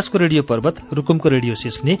फलेवासको रेडियो पर्वत, रुकुमको रेडियो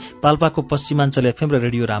सिस्ने, पाल्पाको पश्चिमाञ्चल एफएम र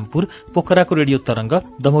रेडियो रामपुर, पोखराको रेडियो तरंग,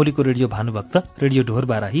 दमौलीको radio Bhanubhakta, radio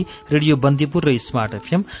Dhorbarahi, radio Bandipur र स्मार्ट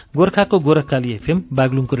एफएम, गोर्खाको गोरखकाली एफएम,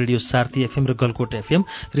 बागलुङको रेडियो सार्ती एफएम र गलकोट एफएम,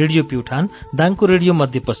 रेडियो प्युठान, दाङको रेडियो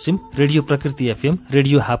मध्यपश्चिम, रेडियो प्रकृति एफएम,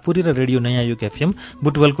 रेडियो हापुरी र रेडियो नयाँ युग एफएम,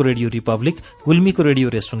 बुटवलको रेडियो रिपब्लिक, गुल्मीको radio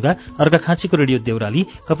Resunga, अर्घाखाँचीको radio Deurali,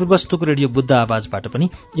 कपिलवस्तुको radio Buddha आवाजबाट पनि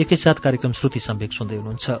एकैसाथ कार्यक्रम श्रुति सम्वेक सुन्दै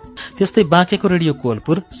हुनुहुन्छ। त्यस्तै बाँकेको रेडियो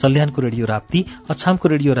कोलपुर, सल्यानको रेडियो राप्ती, अछामको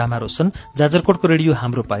रेडियो रामारोशन, जाजरकोटको रेडियो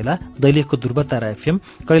हाम्रो पाइला, दैलेखको दुर्बतारा एफएम,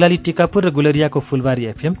 कैलाली टिकापुर र गुलेरियाको फुलबारी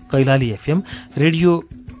एफएम, कैलाली एफएम, रेडियो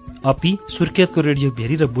अपी, सुर्खेतको रेडियो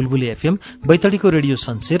भेरी र बुलबुली एफएम, बैतडीको रेडियो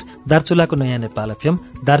शमशेर, दार्चुलाको नयाँ नेपाल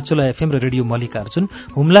एफएम, दार्चुला एफएम र रेडियो मल्लिकार्जुन,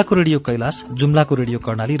 हुम्लाको रेडियो कैलाश, जुम्लाको रेडियो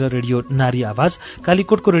कर्णाली र रेडियो नारी आवाज,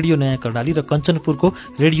 कालीकोटको रेडियो नयाँ कर्णाली र कञ्चनपुरको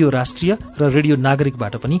रेडियो राष्ट्रिय र रेडियो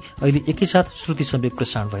नागरिकबाट पनि अहिले एकैसाथ श्रुति सम्वेक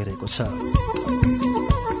प्रसारण भइरहेको छ।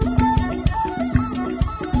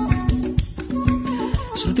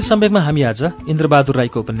 श्रुति सम्वेकमा हामी आज इन्द्रबहादुर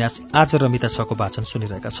राईको उपन्यास आज रमिता 6 को वाचन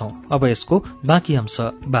सुनिरहेका छौं। अब यसको बाँकी अंश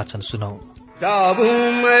वाचन सुनौ।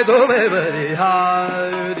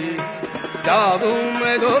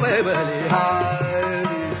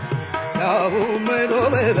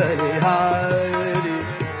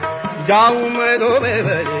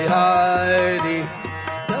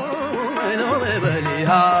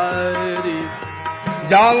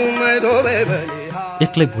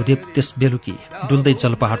 एक्लै भूदेव त्यस बेलुकी डुल्दै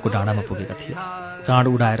जलपहाडको डाँडामा पुगेका थिए। काँड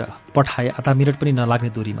उडाएर पठाए आधा मिनट पनि नलाग्ने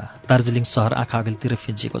दूरीमा दार्जिलिङ शहर आँखा अघिल्तिर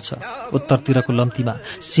फिन्जिएको छ। उत्तरतिरको लम्तीमा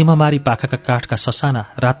सीमामारी पाखाका काठका ससाना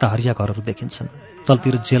राता हरिया घरहरू देखिन्छन्।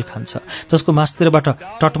 तलतिर जेल खान्छ जसको मास्तिरबाट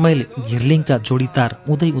टटमैल घिर्लिङका जोडीतार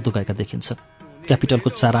उँधै उँधो गएका देखिन्छन्। क्यापिटलको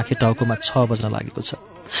 4 आँखे टाउकोमा 6 बज्न लागेको छ।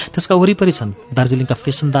 त्यसका वरिपरि छन् दार्जिलिङका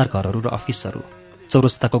फेसनदार घरहरू र अफिसहरू।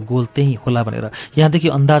 चौरस्ताको गोल त्यही होला भनेर यहाँदेखि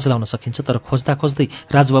अन्दाज लाउन सकिन्छ, तर खोज्दा खोज्दै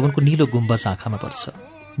राजभवनको निलो गुम्बज आँखामा पर्छ।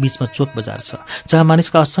 बीचमा चोक बजार छ जहाँ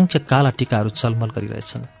मानिसका असंख्य काला टिकाहरू चलमल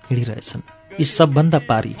गरिरहेछन्, हिँडिरहेछन्। यी सबभन्दा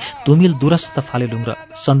पारी धुमिल दुरस्त फालेलुङ र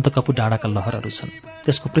सन्तकपु डाँडाका लहरहरू छन्।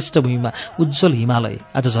 त्यसको पृष्ठभूमिमा उज्जवल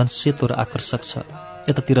हिमालय आज झन् सेतो र आकर्षक छ।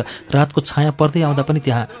 यतातिर रातको छाया पर्दै आउँदा पनि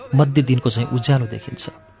त्यहाँ मध्य दिनको चाहिँ उज्यालो देखिन्छ।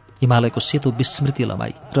 हिमालयको सेतो विस्मृति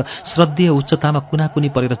लमाई र श्रद्धेय उच्चतामा कुनाकुनी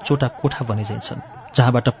परेर चोटा कोठा बने जान्छन्,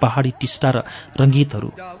 जहाँबाट पहाडी टिस्टा र रङ्गीतहरू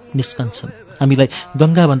निस्कन्छन्। हामीलाई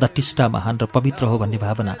गङ्गाभन्दा टिस्टा महान र पवित्र हो भन्ने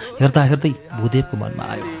भावना हेर्दा हेर्दै भूदेवको मनमा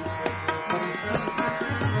आयो।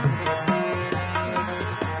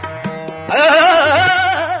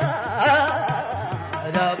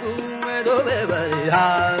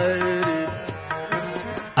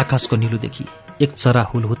 आकाशको निलोदेखि एक चरा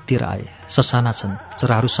हुलहुत्तिर आए। ससाना छन्,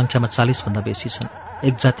 चराहरू सङ्ख्यामा 40 भन्दा बेसी छन्।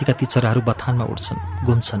 एक जातिका ती चराहरू बथानमा उड्छन्,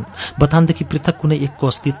 घुम्छन्। बथानदेखि पृथक कुनै एकको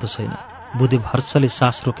अस्तित्व छैन। बुदेव हर्षले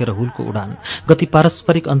सास रोकेर हुलको उडान गति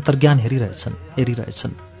पारस्परिक अन्तर्ज्ञान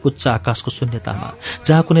हेरिरहेछन्। उच्च आकाशको शून्यतामा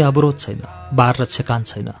जहाँ कुनै अवरोध छैन, बार र छेकान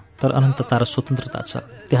छैन, तर अनन्तता र स्वतन्त्रता छ।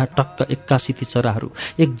 त्यहाँ टक्क 81 ती चराहरू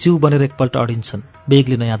एक जीव बनेर एकपल्ट अडिन्छन्,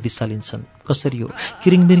 बेगले नयाँ दिशा लिन्छन्। कसरी हो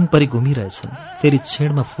किरिङमिरिङ परि घुमिरहेछन्, फेरि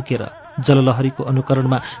छेडमा फुकेर जललहरीको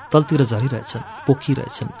अनुकरणमा तलतिर झरिरहेछन्,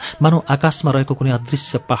 पोखिरहेछन्। मानौ आकाशमा रहेको कुनै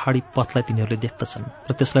अदृश्य पहाडी पथलाई तिनीहरूले देख्दछन्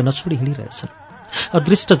र त्यसलाई नछोडी हिँडिरहेछन्।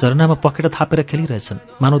 अदृष्ट झरनामा पखेटा थापेर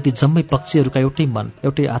खेलिरहेछन्। मानौ ती जम्मै पक्षीहरूका एउटै मन,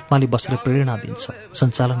 एउटै आत्माले बसेर प्रेरणा दिन्छ,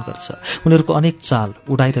 सञ्चालन गर्छ। उनीहरूको अनेक चाल,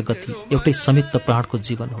 उडाइ र गति एउटै संयुक्त प्राणको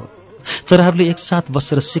जीवन हो। चराहरूले एकसाथ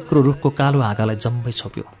बसेर सिक्रो रुखको कालो हाँगालाई जम्मै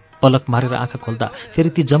छोप्यो। पलक मारेर आँखा खोल्दा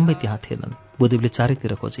फेरि ती जम्मै त्यहाँ थिएनन्। बुदेवले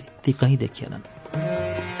चारैतिर खोजे, ती कहीँ देखिएनन्।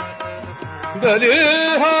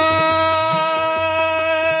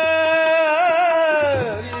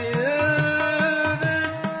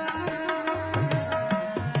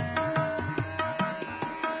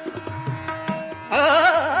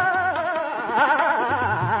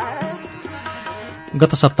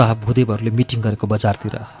 गत सप्ताह भूदेवहरूले मिटिङ गरेको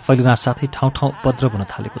बजारतिर फैलिन साथै ठाउँ ठाउँ उपद्रव हुन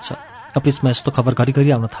थालेको छ। अफिसमा यस्तो खबर घरिघरि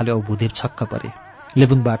आउन थाल्यो औ भूदेव छक्क परे।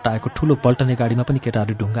 लेबुङबाट आएको ठूलो पल्टने गाडीमा पनि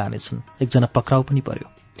केटाहरूले ढुङ्गा हानेछन्। एकजना पक्राउ पनि पर्यो।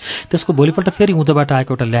 त्यसको भोलिपल्ट फेरि उँधोबाट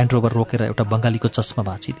आएको एउटा ल्यान्ड रोभर रोकेर एउटा बङ्गालीको चस्मा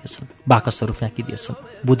भाँचिदिएछन्, बाकसहरू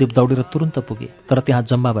फ्याँकिदिएछन्। भूदेव दौडेर तुरुन्त पुगे, तर त्यहाँ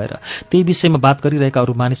जम्मा भएर त्यही विषयमा बात गरिरहेका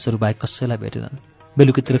अरू मानिसहरू बाहेक कसैलाई भेटेनन्।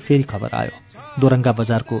 बेलुकीतिर फेरि खबर आयो, दोरङ्गा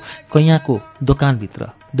बजारको कैयाँको दोकानभित्र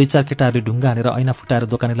 2-4 केटाहरूले ढुङ्गा हानेर ऐना फुटाएर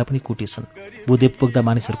दोकानेलाई पनि कुटेछन्। भूदेव पुग्दा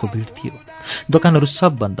मानिसहरूको भिड थियो। दोकानहरू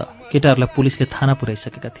सब बन्द। केटाहरूलाई पुलिसले थाना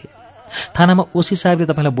पुर्याइसकेका थिए। थानामा ओसी साहेबले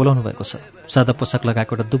तपाईँलाई बोलाउनु भएको छ। सादा पोसाक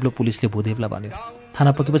लगाएको एउटा दुब्लो पुलिसले भूदेवलाई भन्यो।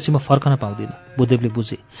 थाना पुगेपछि म फर्कन पाउँदिनँ, भूदेवले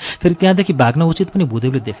बुझे। फेरि त्यहाँदेखि भाग्न उचित पनि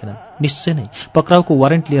भूदेवले देखेनन्। निश्चय नै पक्राउको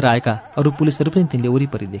वारेन्ट लिएर आएका अरू पुलिसहरू पनि तिनले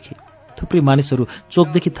वरिपरि देखे। थुप्रै मानिसहरू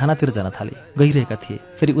चोकदेखि थानातिर जान थाले, गइरहेका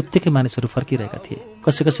थिए। फेरि उत्तिकै मानिसहरू फर्किरहेका थिए।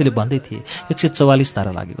 कसैले भन्दै थिए 144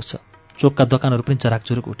 धारा लागेको छ। चोकका दोकानहरू पनि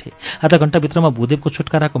जराकजुरुक उठे। आधा घण्टाभित्रमा भूदेवको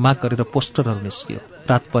छुटकाराको माग गरेर पोस्टरहरू निस्कियो।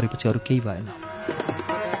 रात परेपछि अरू केही भएन।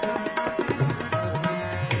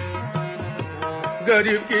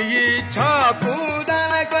 गरीब की इच्छा पूर्ण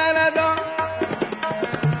कर दो,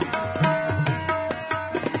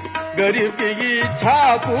 गरीब की इच्छा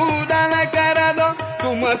पूर्ण कर दो,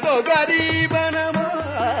 तुम तो गरीब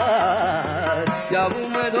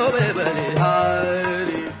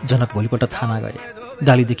जनक भोलिपल्ट थाना गए।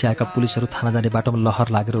 डालीदेखि आएका पुलिसहरू थाना जाने बाटोमा लहर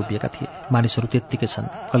लागेर उभिएका थिए। मानिसहरू त्यत्तिकै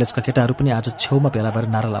छन्। कलेजका केटाहरू पनि आज छेउमा भेला भएर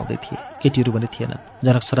नारा लाउँदै थिए। केटीहरू भने थिएनन्।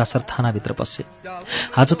 जनक सरासर थानाभित्र पसे।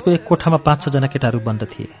 हाजतको एक कोठामा 5-6 जना केटाहरू बन्द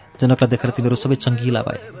थिए। जनकलाई देखेर तिनीहरू सबै चङ्गिला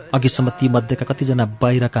भए। अघिसम्म ती मध्येका कतिजना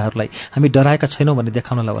बाहिरकाहरूलाई हामी डराएका छैनौँ भन्ने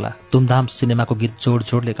देखाउनलाई होला धुमधाम सिनेमाको गीत जोड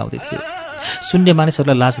गाउँदै थिए। सुन्ने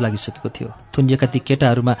मानिसहरूलाई लाज लागिसकेको थियो। थुनिएका ती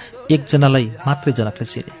केटाहरूमा एकजनालाई मात्रै जनकले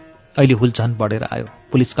चिने। अहिले हुल झन बढेर आयो।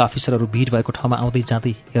 पुलिसका अफिसरहरू भिड भएको ठाउँमा आउँदै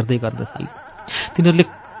जाँदै हेर्दै गर्न थाले। तिनीहरूले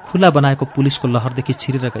खुला बनाएको पुलिसको लहरदेखि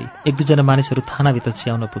छिरेर गई 1-2 जना मानिसहरू थानाभित्र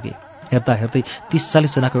च्याउन पुगे। हेर्दा हेर्दै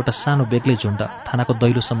 30-40 जनाको एउटा सानो बेग्लै झुण्ड थानाको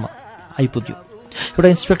दैलोसम्म आइपुग्यो। एउटा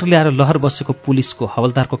इन्सपेक्टरले आएर लहर बसेको पुलिसको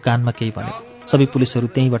हवलदारको कानमा केही भन्यो। सबै पुलिसहरू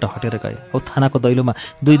त्यहीँबाट हटेर गए औ थानाको दैलोमा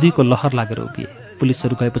 2-2 को लहर लागेर उभिए।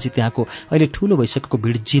 पुलिसहरू गएपछि त्यहाँको अहिले ठूलो भइसकेको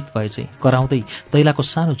भिड जित भए चाहिँ कराउँदै दैलाको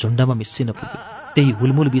सानो झुण्डमा मिसिन पुग्यो। त्यही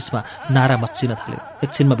हुलमुल बीचमा नारा मच्चिन थाल्यो।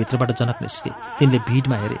 एकछिनमा भित्रबाट जनक निस्के। तिनले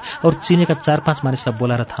भिडमा हेरे और चिनेका 4-5 मानिसलाई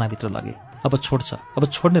बोलाएर थानाभित्र लगे। अब छोड्छ, अब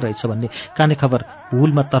छोड्ने रहेछ भन्ने काने खबर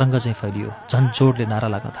हुलमा तरङ्ग चाहिँ फैलियो। झन् जोडले नारा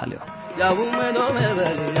लाग्न थाल्यो।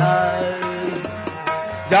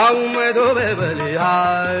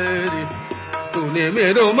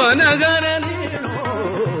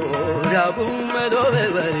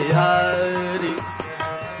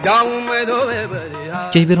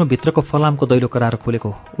 केही बेरमा भित्रको फलामको दैलो कराएर खोलेको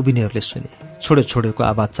उभिनेहरूले सुने। छोड्यो छोड्योको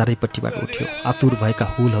आवाज चारैपट्टिबाट उठ्यो। आतुर भएका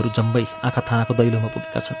हुलहरू जम्बै आँखा थानाको दैलोमा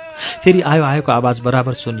पुगेका छन्। फेरि आयो आयोको आवाज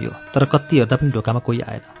बराबर सुनियो, तर कति हेर्दा पनि ढोकामा कोही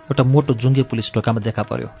आएन। एउटा मोटो जुङ्गे पुलिस ढोकामा देखा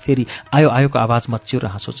पर्यो। फेरि आयो आयोको आवाज मच्चियो र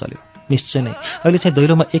हाँसो चल्यो। निश्चय नै अहिले चाहिँ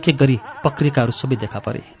दैलोमा एक एक गरी पक्रिकाहरू सबै देखा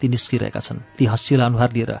परे। ती निस्किरहेका छन्। ती हँसिला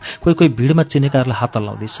अनुहार लिएर कोही कोही भिडमा चिनेकाहरूलाई हात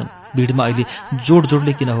हल्लाउँदैछन्। भिडमा अहिले जोड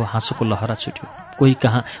जोडले किन हो हाँसोको लहरा छुट्यो। कोही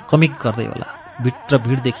कहाँ कमिक गर्दै होला। भित्र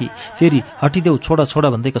भिडदेखि फेरि हटिदेऊ, छोडा छोडा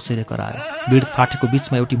भन्दै कसैले करायो। भिड फाटेको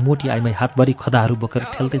बीचमा एउटी मोटी आइमाई हातभरि खदाहरू बोकेर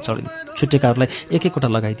ठेल्दै चढिन्। छुटेकाहरूलाई एक एकवटा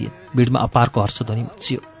लगाइदिए। भिडमा अपारको हर्षध्वनि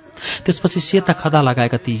मच्चियो। त्यसपछि सेता खदा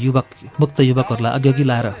लगाएका ती मुक्त युवकहरूलाई अघि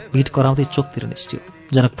लाएर भिड कराउँदै चोकतिर निस्क्यो।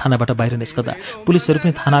 जनक थानाबाट बाहिर निस्कदा पुलिसहरू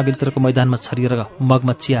पनि थाना अघिल्तिरको मैदानमा छरिएर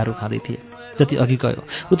मगमा चियाहरू खाँदै थिए। जति अघि गयो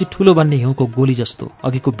उति ठुलो बन्ने हिउँको गोली जस्तो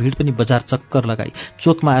अघिको भिड पनि बजार चक्कर लगाई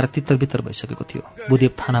चोकमा आएर तित्तर-बित्तर भइसकेको थियो।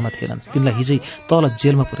 बुदेव थानामा थिएनन्। तिनलाई हिजै तल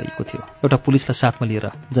जेलमा पुर्याइएको थियो। एउटा पुलिसलाई साथमा लिएर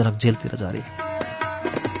जनक जेलतिर झरे।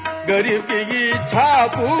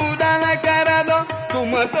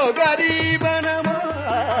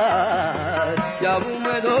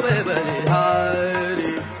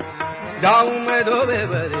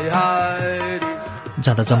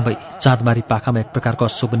 जाँदा जम्बै चाँदबारी पाखामा एक प्रकारको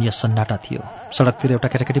अशोभनीय सन्नाटा थियो। सडकतिर एउटा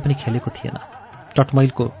केटाकेटी पनि खेलेको थिएन।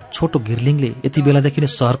 टटमैलको छोटो घिर्लिङले यति बेलादेखि नै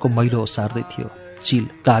सहरको मैलो ओसार्दै थियो। चिल,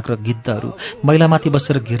 काग र गिद्धहरू मैलामाथि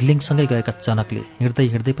बसेर घिर्लिङसँगै गएका जनकले हिँड्दै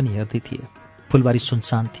हिँड्दै पनि हेर्दै थिए। फुलबारी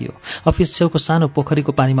सुनसान थियो। अफिस छेउको सानो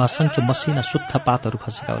पोखरीको पानीमा असंख्य मसिना सुक्खा पातहरू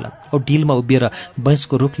खसेका होला। औ डिलमा उभिएर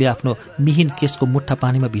बैंसको रुखले आफ्नो मिहिन केसको मुठ्ठा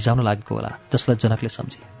पानीमा भिजाउन लागेको होला, जसलाई जनकले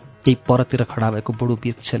सम्झे। केही परतिर खडा भएको बुढो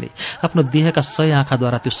वृक्षले आफ्नो देहका 100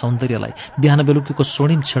 आँखाद्वारा त्यो सौन्दर्यलाई बिहान बेलुकीको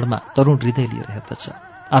स्वर्णिम क्षणमा तरुण हृदय लिएर हेर्दछ।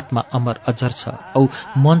 आत्मा अमर अजर छ औ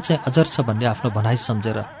मन चाहिँ अजर छ भन्ने आफ्नो भनाइ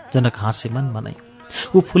सम्झेर जनक हाँसे मनै।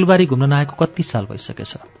 ऊ फुलबारी घुम्न नआएको कति साल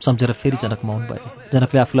भइसकेछ। सम्झेर फेरि जनक मौन भए।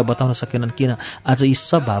 जनकले आफूलाई बताउन सकेनन् किन आज यी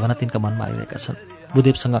सब भावना तिनका मनमा आइरहेका छन्।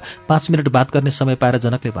 बुदेवसँग 5 मिनट बात गर्ने समय पाएर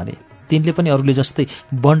जनकले भने, तिनले पनि अरूले जस्तै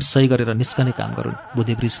बन्ड सही गरेर निस्कने काम गरून्।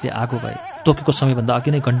 बुदेव रिसले आगो भए। तोकेको समयभन्दा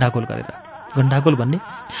अघि नै गण्डागोल गरेर। गण्डागोल भन्ने?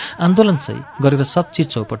 आन्दोलन सही गरेर सब चिज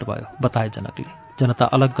चौपट भयो, बताए जनकले। जनता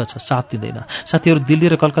अलग्ग छ, साथ दिँदैन। साथीहरू दिल्ली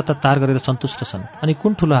र कलकत्ता तार गरेर सन्तुष्ट छन्। अनि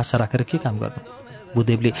कुन ठुलो आशा राखेर के काम गर्नु?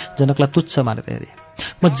 बुदेवले जनकलाई तुच्छ मानेर हेरे।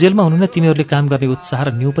 म जेलमा हुनु नै तिमीहरूले काम गर्ने उत्साह र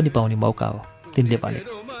न्यू पनि पाउने मौका हो, तिनले भने।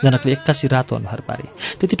 जनकले एक्कासी रातो अनुहार पारे।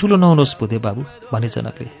 त्यति ठुलो नहुनुहोस् बुदेव बाबु, भने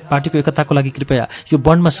जनकले। पार्टीको एकताको लागि कृपया यो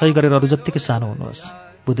बन्डमा सही गरेर अरू जत्तिकै सानो हुनुहोस्।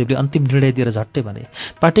 बुदेवले अन्तिम निर्णय दिएर झट्टै भने,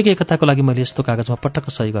 पार्टीको एकताको लागि मैले यस्तो कागजमा पटक्क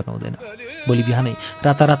सही गर्नु हुँदैन। भोलि बिहानै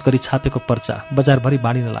रातारात गरी छापेको पर्चा बजारभरि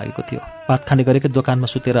बाँडिन लागेको थियो। भात खाने गरेकै दोकानमा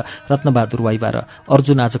सुतेर रत्नबहादुर वाइबा र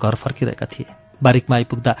अर्जुन आज घर फर्किरहेका थिए। बारिकमा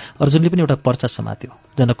आइपुग्दा अर्जुनले पनि एउटा पर्चा समात्यो।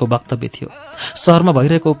 जनकको वक्तव्य थियो, सहरमा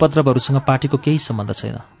भइरहेको उपद्रवहरूसँग पार्टीको केही सम्बन्ध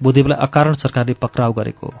छैन। बुदेवलाई अकारण सरकारले पक्राउ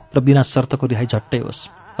गरेको र बिना शर्तको रिहाई झट्टै होस्।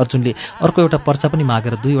 अर्जुनले अर्को एउटा पर्चा पनि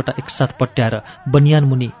मागेर 2वटा एकसाथ पट्याएर बनियान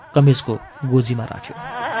मुनि कमेजको गोजीमा राख्यो।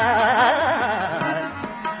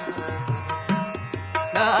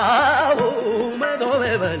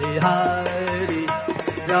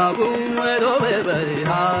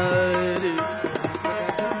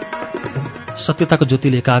 सत्यताको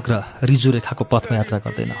ज्योतिले एकाग्र रिजु रेखाको पथमा यात्रा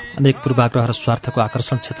गर्दैन। अनेक पूर्वाग्रह र स्वार्थको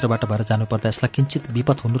आकर्षण क्षेत्रबाट भएर जानुपर्दा यसलाई किञ्चित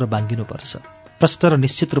विपद हुनु र बाङ्गिनुपर्छ। प्रष्ट र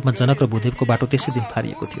निश्चित रूपमा जनक र बुदेवको बाटो त्यसै दिन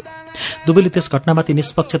फारिएको थियो। दुवैले त्यस घटनामाथि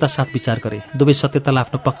निष्पक्षता साथ विचार गरे। दुवै सत्यतालाई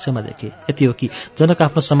आफ्नो पक्षमा देखे। यति हो कि जनक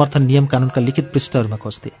आफ्नो समर्थन नियम कानूनका लिखित पृष्ठहरूमा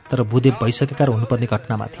खोज्थे, तर बुदेव भइसकेका र हुनुपर्ने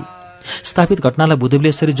घटनामाथि। स्थापित घटनालाई बुदेवले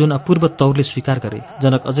यसरी जुन अपूर्व तौरले स्वीकार गरे,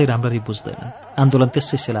 जनक अझै राम्ररी बुझ्दैन। आन्दोलन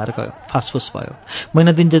त्यसै सेलाएर गयो, फासफुस भयो।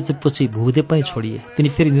 महिना दिन जतिपछि बुदेव पनि छोडिए। तिनी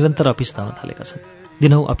फेरि निरन्तर अफिस धाउन थालेका छन्।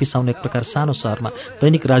 दिनहु अफिस आउने एक प्रकार सानो सहरमा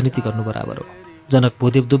दैनिक राजनीति गर्नु बराबर हो। जनक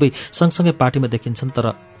बुदेव दुवै सँगसँगै पार्टीमा देखिन्छन्, तर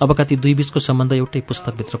अबका ती दुई बीचको सम्बन्ध एउटै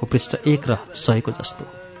पुस्तकभित्रको पृष्ठ 1 र 100 को जस्तो।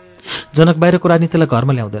 जनक बाहिरको राजनीतिलाई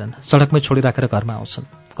घरमा ल्याउँदैनन्, सडकमै छोडिराखेर घरमा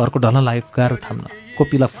आउँछन्। घरको ढल्न लागेको गाह्रो थाम्न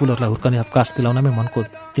कोपिला फूलहरूलाई हुर्कने अवकाश दिलाउनमै मनको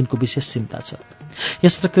तिनको विशेष चिन्ता छ।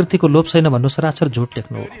 यस र कीर्तिको लोभ छैन भन्नु सरासर झुट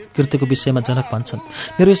लेख्नु हो। कीर्तिको विषयमा जनक भन्छन्,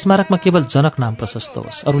 मेरो स्मारकमा केवल जनक नाम प्रशस्त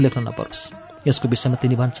होस्, अरू लेख्न नपरोस्। यसको विषयमा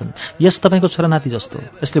तिनी भन्छन्, यस तपाईँको छोरानाति जस्तो हो,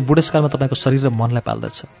 यसले बुढेसकालमा तपाईँको शरीर र मनलाई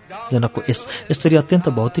पाल्दछ। जनकको यसरी अत्यन्त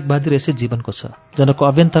भौतिकवादी र यसै जीवनको छ। जनकको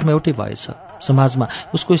अभ्यन्तरमा एउटै भएछ,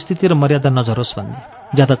 समाजमा उसको स्थिति र मर्यादा नझरोस्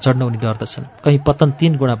भन्ने। ज्यादा चढ्न उनी डर्दछन्, कहीँ पतन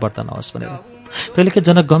 3 गुणा बढ्ता नहोस् भनेर। कहिलेकाहीँ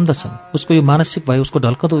जनक गम्दछन्, उसको यो मानसिक भए उसको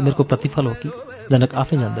ढल्कदो उमेरको प्रतिफल हो कि? जनक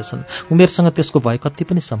आफै जान्दछन्, उमेरसँग त्यसको भए कति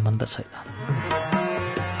पनि सम्बन्ध छैन।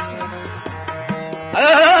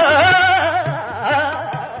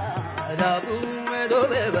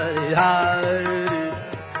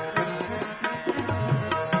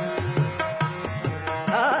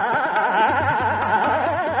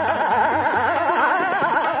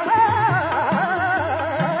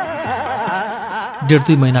 डेढ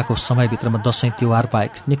 2 महिनाको समयभित्रमा दशैं तिहार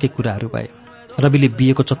बाहेक निकै कुराहरू भए। रविले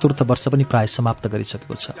बिएको 4th वर्ष पनि प्राय समाप्त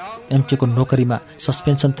गरिसकेको छ। एमकेको नोकरीमा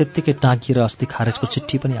सस्पेन्सन त्यत्तिकै टाँगिएर अस्ति खारेजको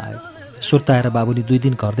चिठी पनि आयो। सुर्ताएर बाबुनी 2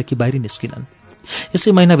 दिन घरदेखि बाहिर निस्किनन्।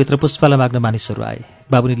 यसै महिनाभित्र पुष्पालाई माग्न मानिसहरू आए।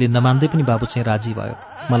 बाबुनीले नमान्दै पनि बाबु चाहिँ राजी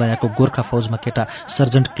भयो। मलायाको गोर्खा फौजमा केटा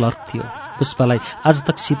सर्जेन्ट क्लर्क थियो। पुष्पालाई आज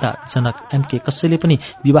तक सीता, जनक, एमके कसैले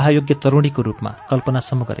पनि विवाहयोग्य तरुणीको रूपमा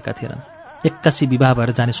कल्पनासम्म गरेका थिएनन्। 81 विवाह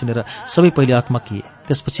भएर जाने सुनेर सबै पहिले अकमकिए।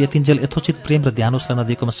 त्यसपछि यतिन्जेल यथोचित प्रेम र ध्यान उसलाई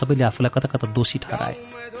नदिएकोमा सबैले आफूलाई कता कता दोषी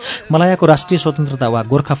ठहराए। मलायाको राष्ट्रिय स्वतन्त्रता वा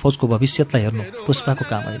गोर्खा फौजको भविष्यतलाई हेर्नु पुष्पाको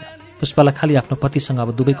काम होइन। पुष्पालाई खालि आफ्नो पतिसँग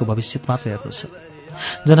अब दुवैको भविष्य मात्र हेर्नु छ।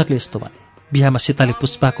 जनकले यस्तो भने, बिहामा सीताले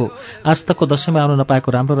पुष्पाको आज तकको दशैंमा आउन नपाएको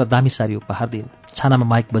राम्रो र दामी सारी उपहार दिइन्। छानामा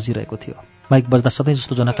माइक बजिरहेको थियो। माइक बज्दा सधैँ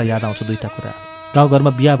जस्तो जनकलाई याद आउँछ 2टा कुरा।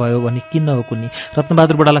 गाउँघरमा बिहा भयो भने किन्न हो कुन्नी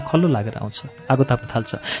रत्नबहादुर बडालाई खल्लो लागेर आउँछ, आगो ताप्न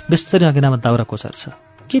थाल्छ, बेस्सरी अँगेनामा दाउरा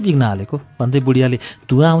कोचर्छ। के बिग्न हालेको भन्दै बुढियाले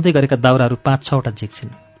धुवा आउँदै गरेका दाउराहरू 5-6वटा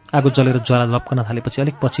झिक्छिन्। आगो जलेर ज्वाला लप्कन थालेपछि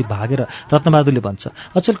अलिक पछि भागेर रत्नबहादुरले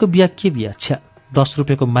भन्छ, अचेलको बिहा के बिहा, छ्या 10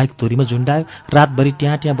 रुपियाँको माइक धुरीमा झुन्डायो, रातभरि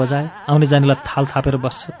ट्याँ बजायो, आउने जानेलाई थाल थापेर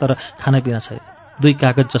बस्छ, तर खानापिना छैन। 2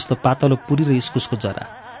 कागज जस्तो पातलो पुरी र इस्कुसको जरा।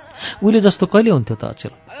 उहिले जस्तो कहिले हुन्थ्यो त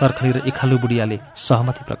अचेल? तर्खली र इखालु बुढियाले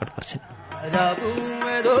सहमति प्रकट गर्छिन्।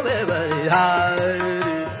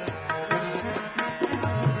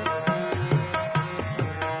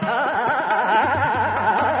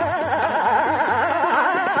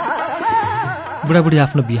 बुढाबुढी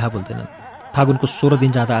आफ्नो बिहा बोल्दैनन्। फागुनको 16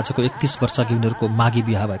 दिन जाँदा आजको 31 वर्ष अघि उनीहरूको माघी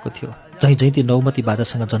बिहा भएको थियो। झैँ ती नौमती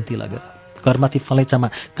बाजासँग जन्ती लगेर घरमाथि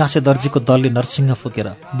फलैचामा काँसे दर्जीको दलले नरसिंह फुकेर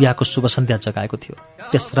बिहाको शुभ सन्ध्या जगाएको थियो।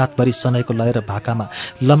 त्यस रातभरि सनैको लय र भाकामा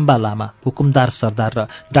लम्बा लामा, हुकुमदार सरदार र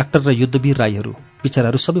डाक्टर र युद्धवीर राईहरू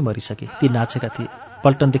बिचराहरू सबै मरिसके। ती नाचेका थिए।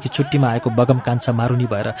 पल्टनदेखि छुट्टीमा आएको बगम कान्छा मारुनी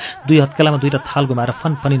भएर 2 हत्केलामा 2टा थाल गुमाएर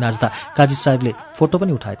फनफनी नाच्दा काजी साहेबले फोटो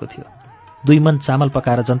पनि उठाएको थियो। 2 मन चामल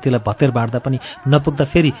पकाएर जन्तीलाई भतेर बाँड्दा पनि नपुग्दा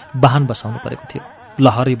फेरि वाहन बसाउनु परेको थियो।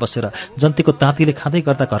 लहरै बसेर जन्तीको ताँतीले खाँदै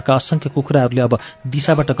गर्दा घरका असंख्य कुखुराहरूले अब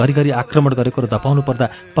दिशाबाट घरिघरि आक्रमण गरेको र धपाउनु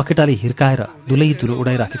पर्दा पखेटाले हिर्काएर धुलै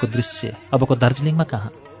उडाइराखेको दृश्य अबको दार्जिलिङमा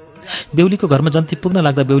कहाँ? बेहुलीको घरमा जन्ती पुग्न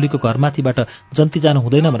लाग्दा बेहुलीको घरमाथिबाट जन्ती जानु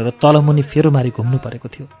हुँदैन भनेर तलमुनि फेरोमारी घुम्नु परेको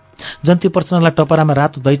थियो। जन्ती पर्चनालाई टपरामा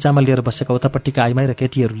रातो दही चामल लिएर बसेका उतापट्टिका आइमाई र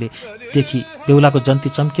केटीहरूले देखि बेहुलाको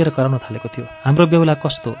जन्ती चम्किएर कराउन थालेको थियो। हाम्रो बेहुला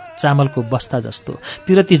कस्तो, चामलको बस्ता जस्तो,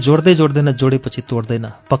 पिरती जोड्दैन, जोडेपछि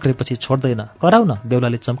तोड्दैन, पक्रेपछि छोड्दैन, कराउ न,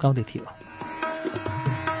 बेहुलाले चम्काउँदै थियो।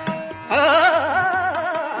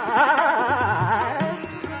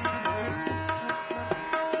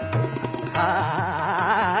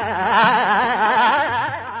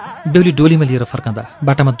 बेहुली डोलीमा लिएर फर्काँदा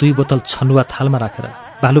बाटामा 2 बोतल छनुवा थालमा राखेर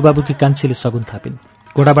भालुबाबुकी कान्छीले सगुन थापिन्।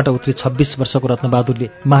 घोडाबाट उत्री 26 वर्षको रत्नबहादुरले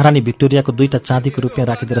महारानी भिक्टोरियाको 2टा चाँदीको रुपियाँ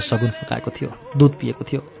राखिदिएर सगुन फुकाएको थियो। दुध पिएको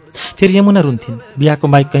थियो। फेरि यमुना रुन्थिन्। बिहाको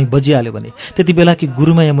माइक कहीँ बजिहाल्यो भने त्यति बेला कि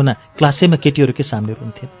गुरुमा यमुना क्लासैमा केटीहरूकै सामने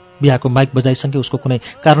रुन्थिन्। बिहाको माइक बजाइसँगै उसको कुनै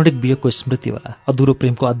कारुणिक वियोगको स्मृति होला, अधुरो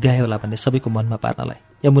प्रेमको अध्याय होला भन्ने सबैको मनमा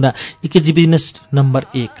पार्नलाई यमुना इकेजिबिनिस्ट नम्बर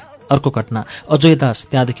 1। अर्को घटना, अजय दास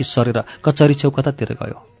त्यहाँदेखि सरेर कचहरी छेउ कतातिर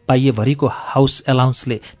गयो। पाइएभरिको हाउस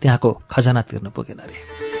एलाउन्सले त्यहाँको खजाना तिर्न पुगेन रे।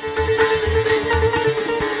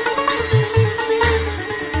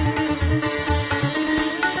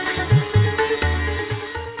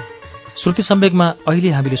 श्रुति सम्वेकमा अहिले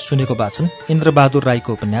हामीले सुनेको वाचन इन्द्रबहादुर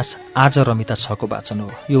राईको उपन्यास आज रमिता 6को वाचन हो।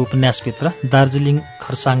 यो उपन्यासभित्र दार्जिलिङ,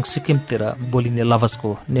 खरसाङ, सिक्किमतिर बोलिने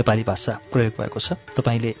लवजको नेपाली भाषा प्रयोग भएको छ।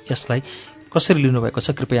 तपाईले यसलाई कसरी लिनुभएको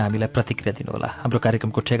छ कृपया हामीलाई प्रतिक्रिया दिनुहोला। हाम्रो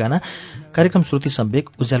कार्यक्रमको ठेगाना कार्यक्रम Shruti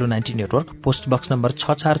Sambek, Ujyalo 90 network, post box number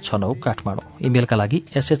 6469 Kathmandu. इमेलका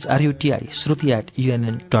लागि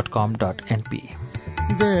shruti@unn.com.np।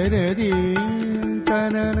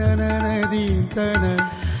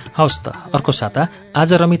 हवस् त, अर्को साता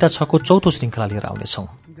आज रमिता 6 को चौथो श्रृङ्खला लिएर आउनेछौँ।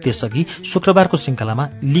 त्यसअघि शुक्रबारको श्रृङ्खलामा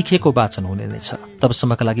लिखेको वाचन हुने नै छ।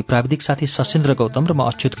 तबसम्मका लागि प्राविधिक साथी सशिन्द्र गौतम र म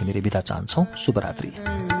अच्युत घिमिरे बिदा चाहन्छौँ।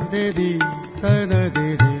 शुभरात्रि।